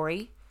first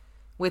story,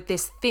 with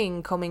this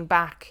thing coming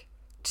back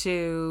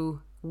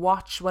to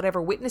watch whatever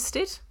witnessed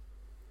it.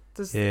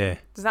 Does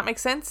that make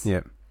sense?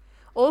 Yeah.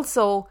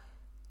 Also,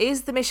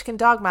 is the Michigan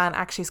Dogman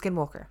actually a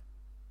skinwalker?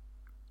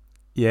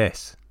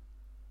 Yes.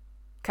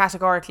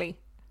 Categorically.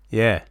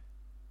 Yeah.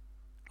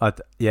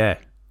 Yeah.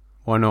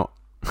 Why not?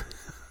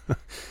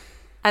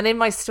 And in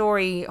my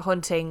story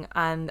hunting,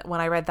 and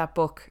when I read that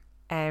book,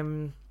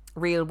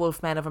 Real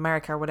Wolfmen of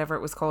America, or whatever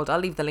it was called, I'll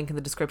leave the link in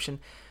the description.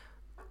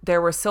 There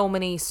were so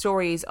many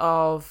stories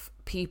of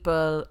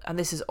people, and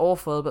this is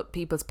awful, but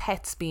people's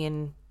pets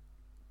being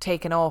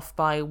taken off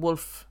by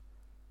wolf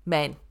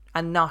men,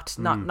 and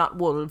not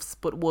wolves,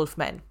 but wolf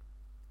men.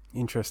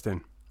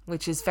 Interesting.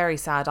 Which is very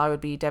sad. I would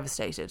be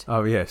devastated.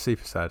 Oh yeah,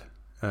 super sad.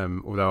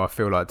 Although I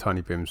feel like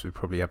Tiny Bims would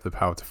probably have the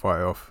power to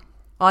fight it off.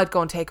 I'd go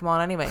and take him on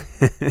anyway.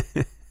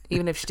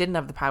 Even if she didn't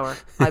have the power,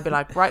 I'd be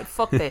like, right,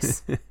 fuck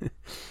this.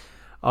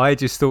 I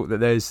just thought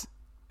that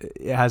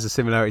it has a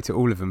similarity to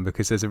all of them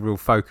because there's a real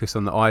focus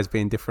on the eyes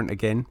being different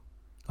again.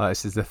 Like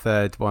this is the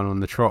third one on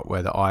the trot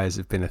where the eyes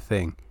have been a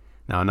thing.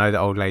 Now I know that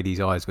old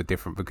lady's eyes were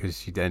different because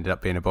she ended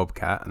up being a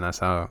bobcat, and that's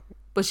how.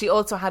 But she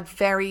also had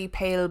very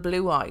pale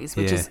blue eyes,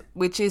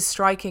 which is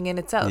striking in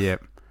itself.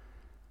 Yep.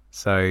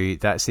 So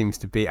that seems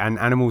to be, and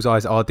animals'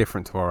 eyes are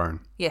different to our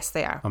own. Yes,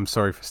 they are. I'm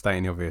sorry for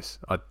stating the obvious.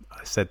 I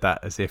said that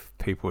as if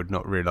people had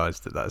not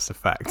realised that that's a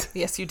fact.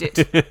 Yes, you did.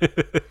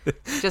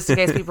 Just in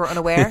case people are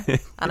unaware,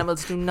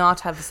 animals do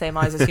not have the same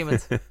eyes as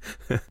humans.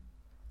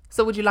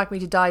 So would you like me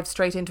to dive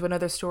straight into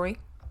another story?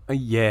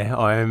 Yeah,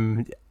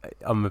 I'm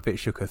a bit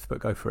shooketh, but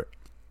go for it.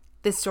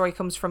 This story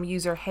comes from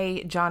user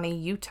Hey Johnny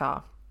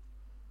Utah.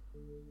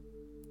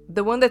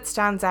 The one that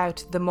stands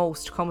out the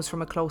most comes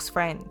from a close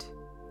friend.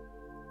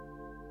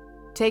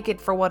 Take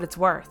it for what it's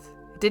worth.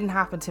 It didn't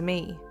happen to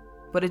me,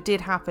 but it did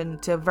happen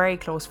to a very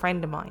close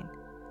friend of mine.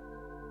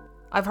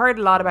 I've heard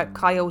a lot about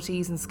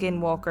coyotes and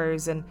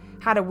skinwalkers and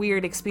had a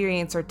weird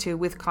experience or two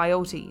with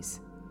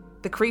coyotes.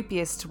 The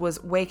creepiest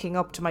was waking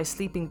up to my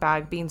sleeping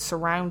bag being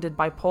surrounded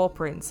by paw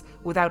prints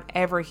without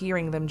ever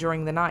hearing them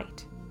during the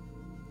night.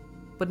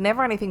 But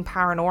never anything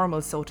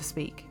paranormal, so to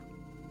speak.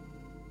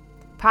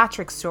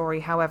 Patrick's story,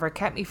 however,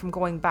 kept me from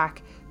going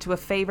back to a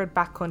favourite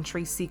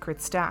backcountry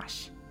secret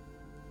stash.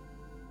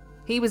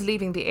 He was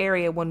leaving the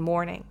area one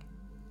morning,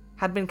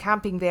 had been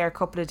camping there a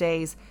couple of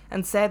days,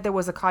 and said there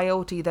was a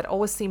coyote that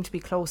always seemed to be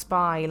close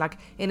by, like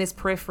in his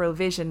peripheral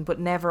vision, but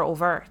never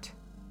overt.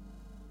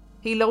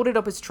 He loaded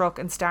up his truck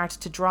and started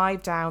to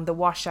drive down the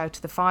washout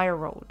to the fire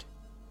road.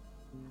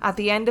 At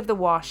the end of the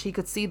wash, he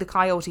could see the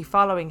coyote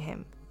following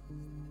him.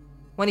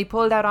 When he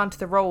pulled out onto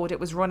the road, it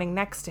was running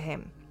next to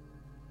him.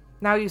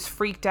 Now he was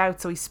freaked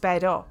out, so he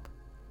sped up.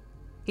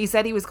 He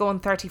said he was going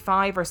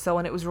 35 or so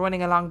and it was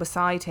running along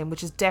beside him,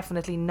 which is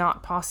definitely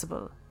not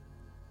possible.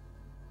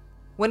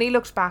 When he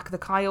looked back, the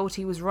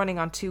coyote was running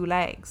on 2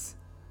 legs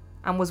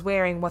and was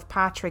wearing what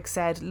Patrick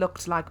said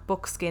looked like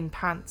buckskin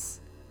pants.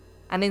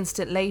 An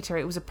instant later,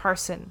 it was a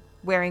person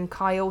wearing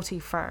coyote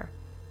fur,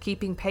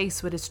 keeping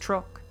pace with his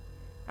truck.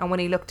 And when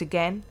he looked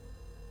again,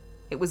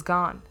 it was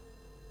gone.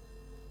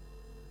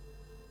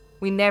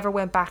 We never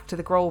went back to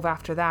the Grove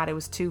after that. It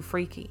was too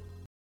freaky.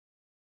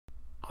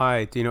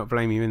 I do not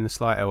blame you in the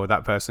slightest, or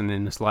that person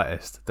in the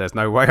slightest. There's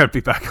no way I'd be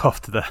back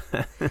after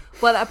that.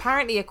 Well,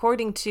 apparently,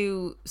 according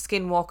to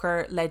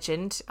Skinwalker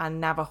legend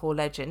and Navajo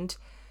legend,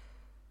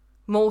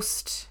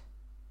 most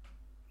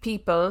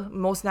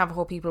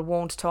Navajo people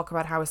won't talk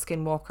about how a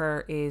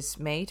skinwalker is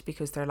made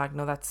because they're like,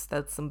 no, that's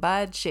some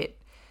bad shit.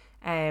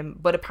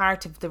 But a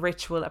part of the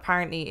ritual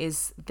apparently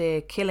is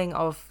the killing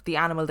of the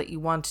animal that you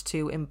want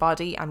to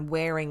embody and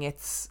wearing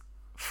its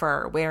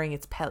fur, wearing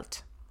its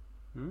pelt.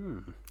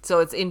 So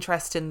it's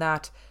interesting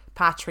that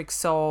Patrick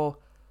saw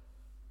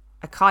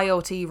a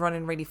coyote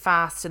running really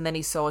fast and then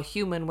he saw a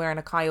human wearing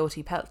a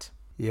coyote pelt.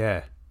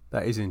 Yeah,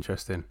 that is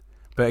interesting.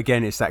 But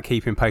again, it's that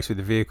keeping pace with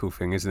the vehicle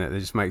thing, isn't it? That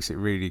just makes it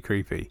really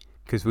creepy.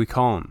 Because we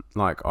can't,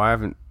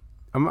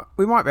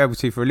 we might be able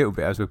to for a little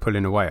bit as we're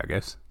pulling away, I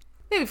guess.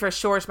 Maybe for a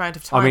short amount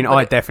of time. I mean,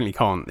 I definitely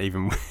can't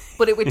even.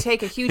 But it would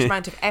take a huge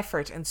amount of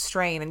effort and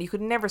strain and you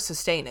could never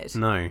sustain it.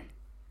 No.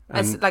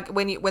 As like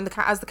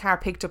as the car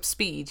picked up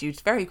speed, you'd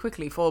very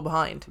quickly fall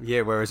behind.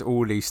 Yeah, whereas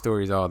all these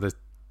stories are that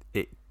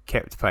it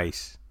kept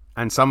pace.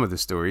 And some of the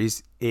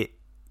stories, it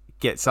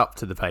gets up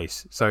to the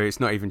pace. So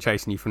it's not even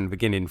chasing you from the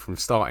beginning, from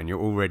starting.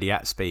 You're already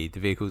at speed. The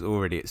vehicle's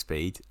already at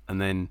speed.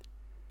 And then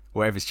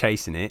whatever's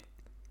chasing it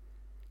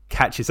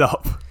catches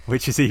up,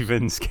 which is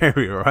even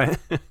scarier, right?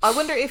 I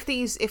wonder if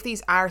these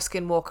are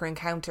skinwalker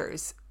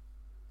encounters,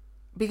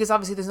 because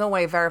obviously there's no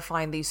way of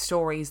verifying these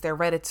stories. They're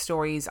Reddit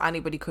stories.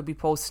 Anybody could be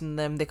posting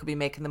them. They could be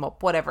making them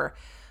up, whatever.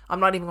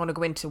 I'm not even going to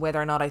go into whether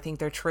or not I think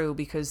they're true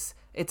because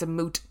it's a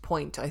moot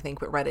point, I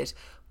think, with Reddit.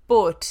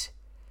 But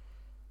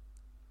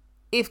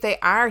if they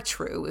are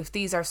true, if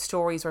these are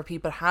stories where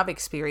people have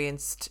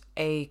experienced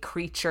a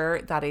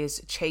creature that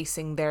is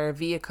chasing their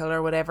vehicle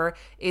or whatever,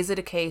 is it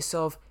a case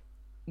of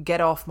get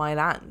off my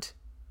land?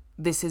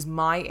 This is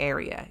my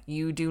area.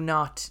 You do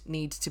not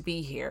need to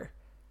be here.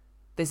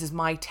 This is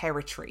my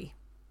territory.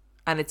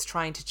 And it's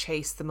trying to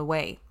chase them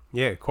away.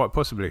 Yeah, quite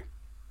possibly.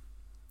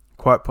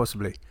 Quite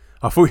possibly.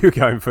 I thought you were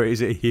going for,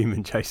 is it a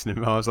human chasing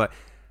them? I was like,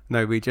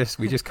 no, we just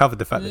covered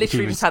the fact that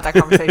literally humans... just had that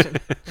conversation.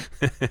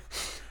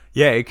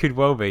 Yeah, it could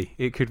well be.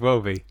 It could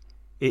well be.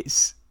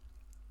 It's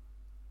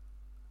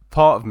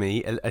part of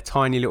me, a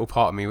tiny little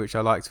part of me, which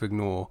I like to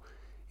ignore,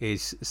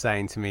 is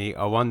saying to me,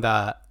 I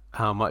wonder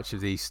how much of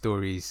these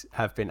stories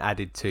have been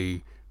added to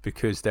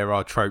because there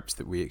are tropes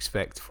that we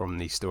expect from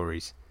these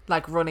stories.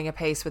 Like running a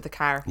pace with a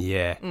car.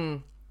 Yeah.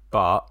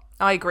 But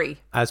I agree.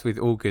 As with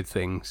all good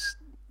things,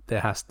 there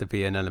has to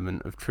be an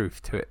element of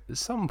truth to it at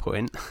some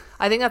point.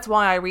 I think that's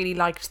why I really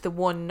liked the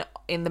one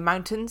in the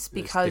mountains,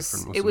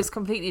 because it was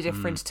completely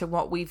different to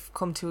what we've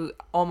come to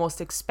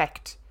almost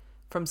expect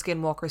from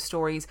Skinwalker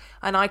stories.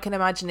 And I can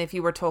imagine if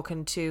you were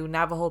talking to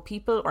Navajo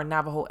people or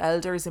Navajo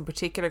elders in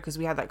particular, because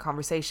we had that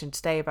conversation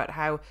today about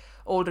how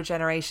older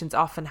generations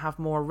often have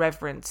more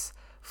reverence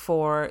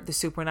for the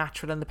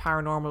supernatural and the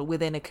paranormal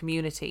within a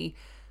community,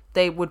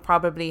 they would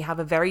probably have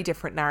a very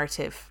different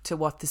narrative to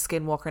what the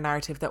Skinwalker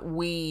narrative that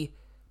we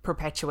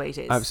perpetuate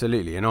is.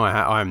 Absolutely. And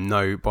I am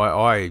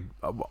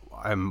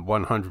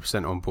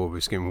 100% on board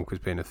with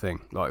Skinwalkers being a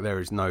thing. Like, there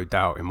is no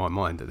doubt in my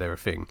mind that they're a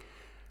thing.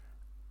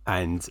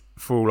 And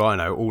for all I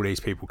know, all these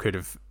people could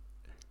have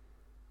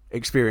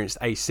experienced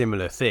a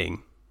similar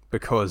thing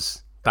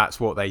because that's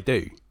what they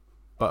do.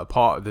 But a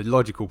part of the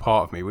logical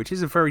part of me, which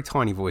is a very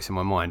tiny voice in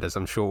my mind, as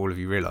I'm sure all of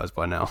you realise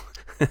by now,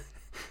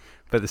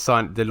 but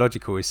the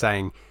logical is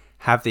saying,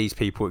 have these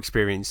people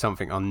experienced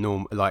something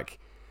unnormal, like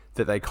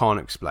that they can't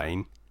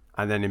explain,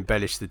 and then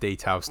embellish the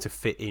details to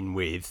fit in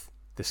with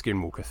the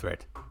Skinwalker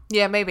thread?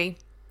 Yeah, maybe.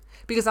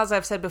 Because as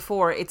I've said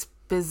before, it's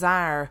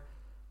bizarre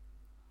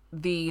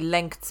the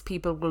lengths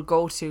people will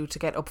go to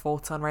get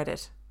upvotes on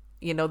Reddit.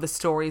 You know, the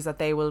stories that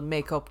they will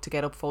make up to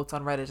get upvotes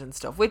on Reddit and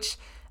stuff, which,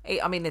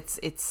 I mean,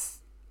 it's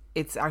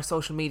our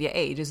social media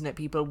age, isn't it?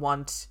 People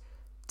want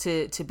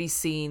to be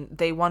seen.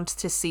 They want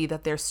to see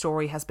that their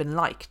story has been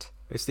liked.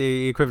 It's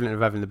the equivalent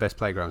of having the best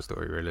playground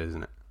story, really,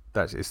 isn't it?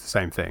 It's the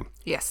same thing.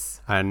 Yes.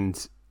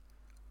 And,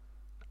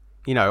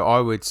 you know,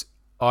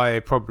 I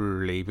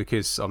probably,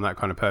 because I'm that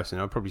kind of person,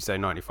 I'd probably say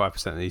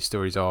 95% of these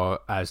stories are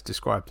as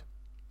described.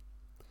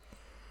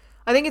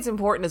 I think it's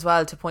important as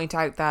well to point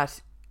out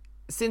that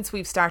since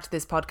we've started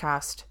this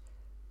podcast,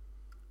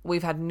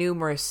 we've had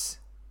numerous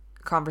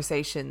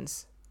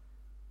conversations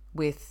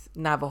with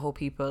Navajo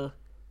people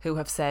who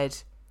have said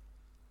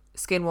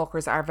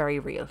skinwalkers are very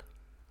real.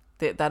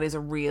 That is a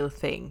real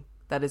thing.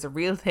 That is a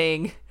real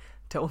thing.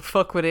 Don't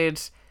fuck with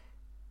it.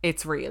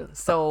 it's real.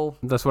 So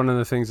That's one of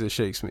the things that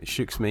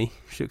shooks me,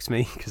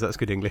 because that's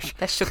good English.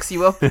 that shooks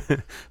you up.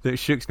 That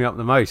shooks me up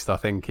the most, I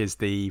think, is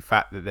the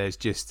fact that there's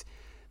just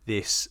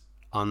this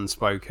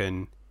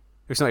unspoken,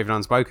 it's not even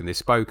unspoken, this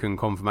spoken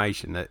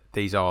confirmation that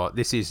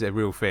this is a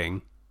real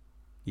thing.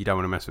 You don't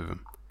want to mess with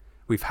them.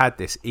 We've had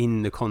this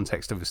in the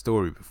context of a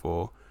story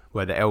before,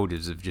 where the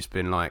elders have just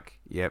been like,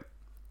 yep,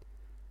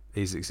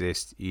 these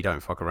exist, you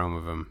don't fuck around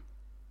with them,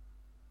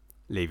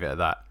 leave it at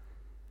that.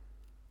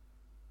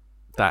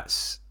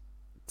 That's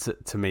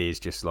to me is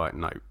just like,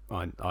 no,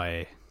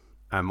 I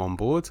am on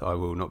board. I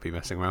will not be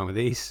messing around with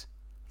these.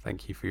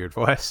 Thank you for your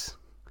advice.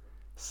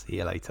 See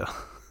you later.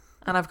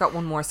 And I've got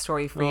one more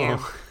story for you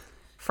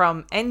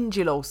from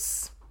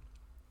Angelos.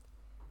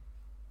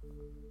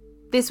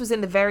 This was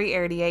in the very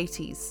early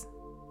 80s,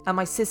 and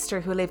my sister,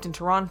 who lived in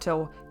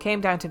Toronto,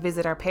 came down to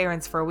visit our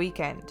parents for a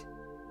weekend.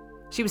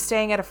 She was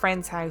staying at a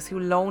friend's house who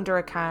loaned her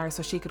a car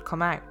so she could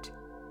come out.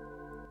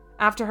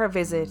 After her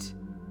visit,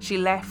 she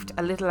left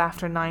a little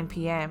after 9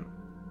 p.m,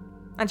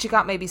 and she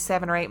got maybe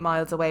 7 or 8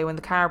 miles away when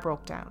the car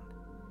broke down.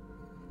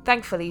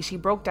 Thankfully, she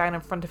broke down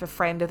in front of a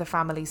friend of the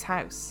family's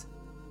house.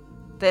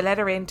 They let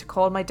her in to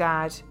call my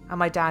dad, and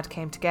my dad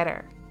came to get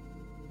her.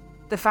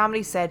 The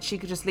family said she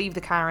could just leave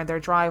the car in their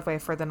driveway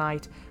for the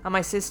night, and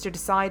my sister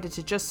decided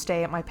to just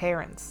stay at my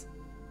parents'.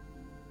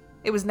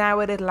 It was now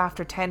a little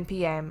after 10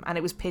 p.m, and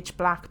it was pitch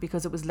black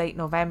because it was late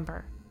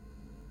November.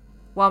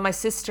 While my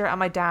sister and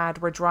my dad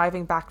were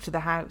driving back to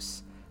the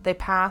house, they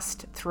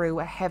passed through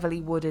a heavily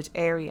wooded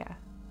area.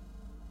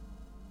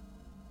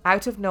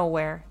 Out of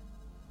nowhere,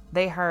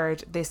 they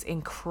heard this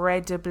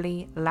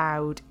incredibly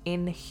loud,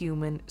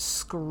 inhuman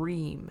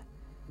scream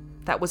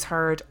that was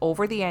heard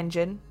over the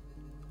engine,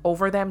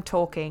 over them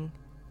talking,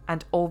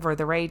 and over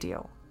the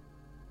radio.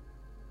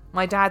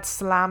 My dad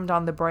slammed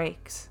on the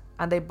brakes,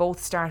 and they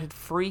both started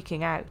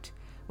freaking out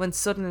when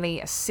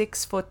suddenly a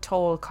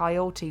 6-foot-tall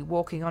coyote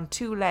walking on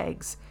 2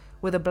 legs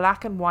with a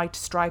black and white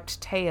striped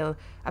tail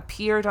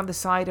appeared on the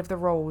side of the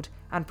road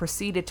and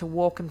proceeded to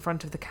walk in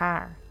front of the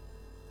car.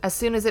 As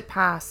soon as it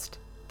passed,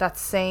 that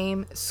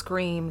same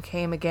scream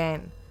came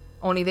again,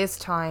 only this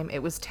time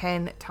it was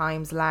 10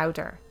 times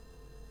louder.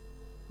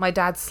 My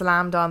dad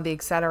slammed on the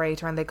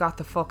accelerator and they got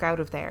the fuck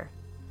out of there.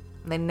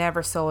 And they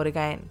never saw it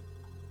again.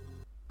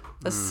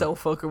 That's so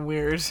fucking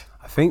weird.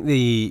 I think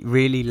the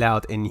really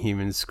loud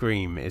inhuman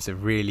scream is a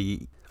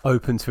really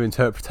open to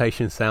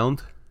interpretation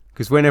sound.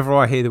 Because whenever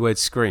I hear the word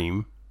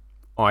scream,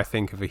 I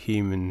think of a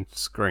human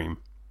scream.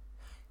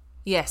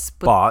 Yes,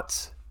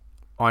 but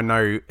I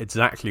know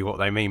exactly what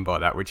they mean by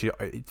that, which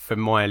for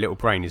my little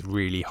brain is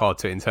really hard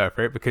to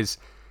interpret, because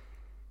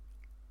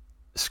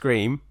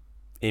scream,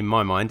 in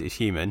my mind, is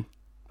human.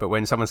 But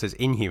when someone says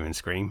inhuman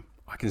scream,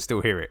 I can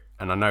still hear it,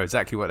 and I know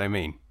exactly what they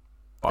mean.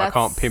 But I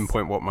can't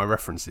pinpoint what my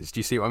reference is. Do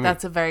you see what I mean?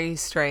 That's a very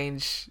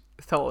strange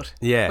thought.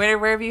 Yeah.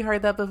 Where have you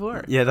heard that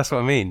before? Yeah, that's what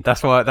I mean.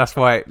 That's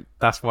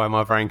why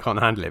my brain can't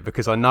handle it,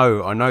 because I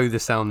know the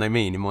sound they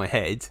mean in my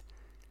head,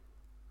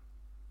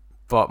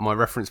 but my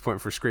reference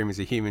point for a scream is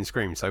a human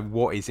scream. So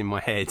what is in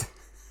my head?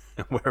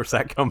 Where does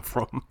that come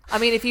from? I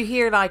mean, if you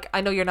hear, like,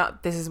 I know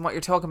this isn't what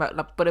you're talking about,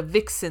 like, but a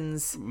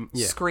vixen's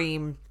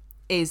scream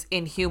is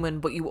inhuman,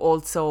 but you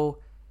also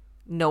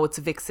know it's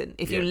a vixen.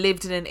 If you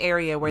lived in an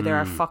area where there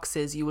are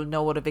foxes, you will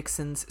know what a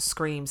vixen's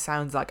scream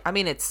sounds like. I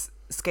mean, it's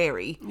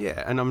scary.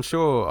 Yeah, and I'm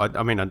sure,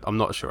 I'm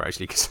not sure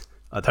actually, because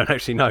I don't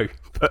actually know,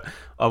 but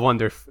I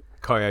wonder if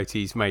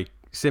coyotes make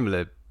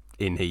similar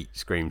in-heat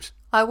screams.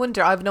 I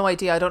wonder. I have no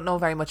idea. I don't know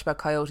very much about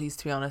coyotes,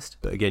 to be honest.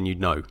 But again, you'd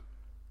know.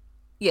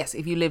 Yes,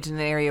 if you lived in an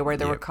area where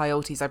there were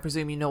coyotes, I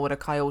presume you know what a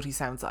coyote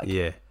sounds like.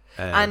 Yeah.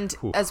 And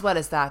as well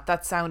as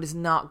that sound is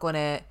not going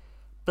to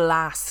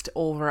blast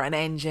over an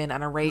engine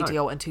and a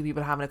radio and 2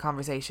 people having a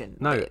conversation.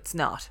 No, it's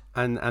not.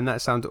 And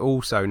that sound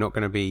also not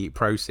going to be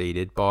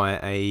preceded by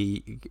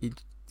a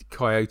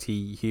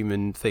coyote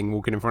human thing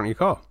walking in front of your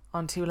car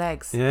on 2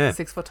 legs. Yeah.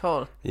 6 foot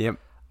tall. Yep.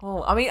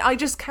 Oh, I mean,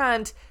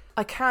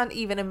 I can't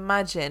even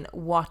imagine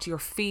what your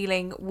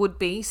feeling would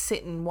be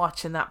sitting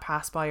watching that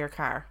pass by your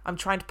car. I'm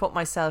trying to put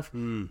myself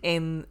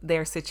in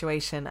their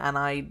situation, and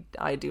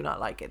I do not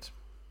like it.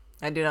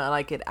 I do not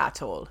like it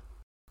at all.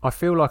 I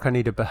feel like I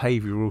need a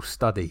behavioural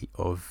study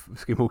of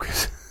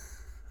skinwalkers.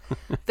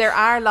 There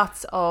are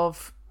lots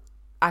of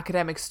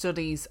academic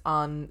studies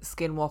on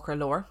skinwalker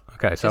lore.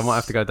 Okay, so I might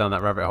have to go down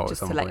that rabbit hole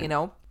just at some to point. let you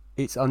know.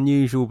 It's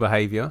unusual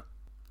behaviour.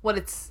 Well,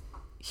 it's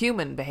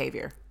human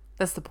behaviour.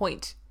 That's the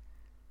point.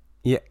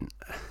 Yeah.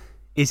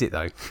 Is it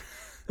though?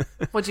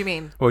 What do you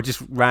mean? Or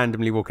just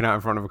randomly walking out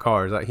in front of a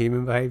car, is that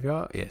human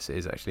behaviour? Yes, it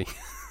is actually.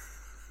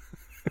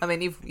 I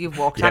mean, you've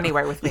walked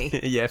anywhere with me.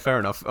 Yeah, fair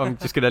enough. I'm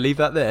just going to leave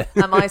that there.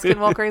 Am I a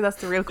skinwalker? That's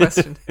the real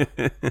question.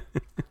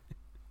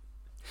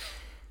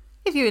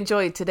 If you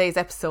enjoyed today's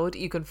episode,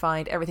 you can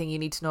find everything you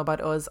need to know about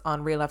us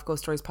on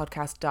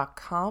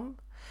reallifeghoststoriespodcast.com.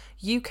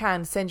 You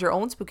can send your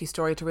own spooky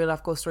story to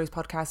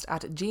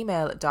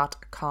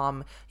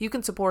reallifeghoststoriespodcast@gmail.com. You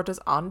can support us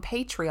on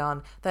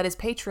Patreon. That is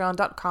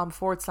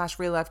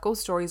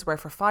patreon.com/reallifeghoststories, where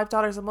for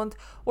 $5 a month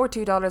or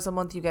 $2 a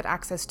month, you get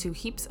access to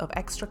heaps of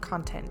extra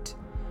content.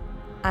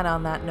 And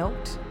on that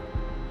note,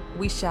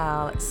 we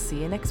shall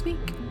see you next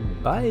week.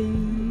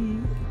 Bye.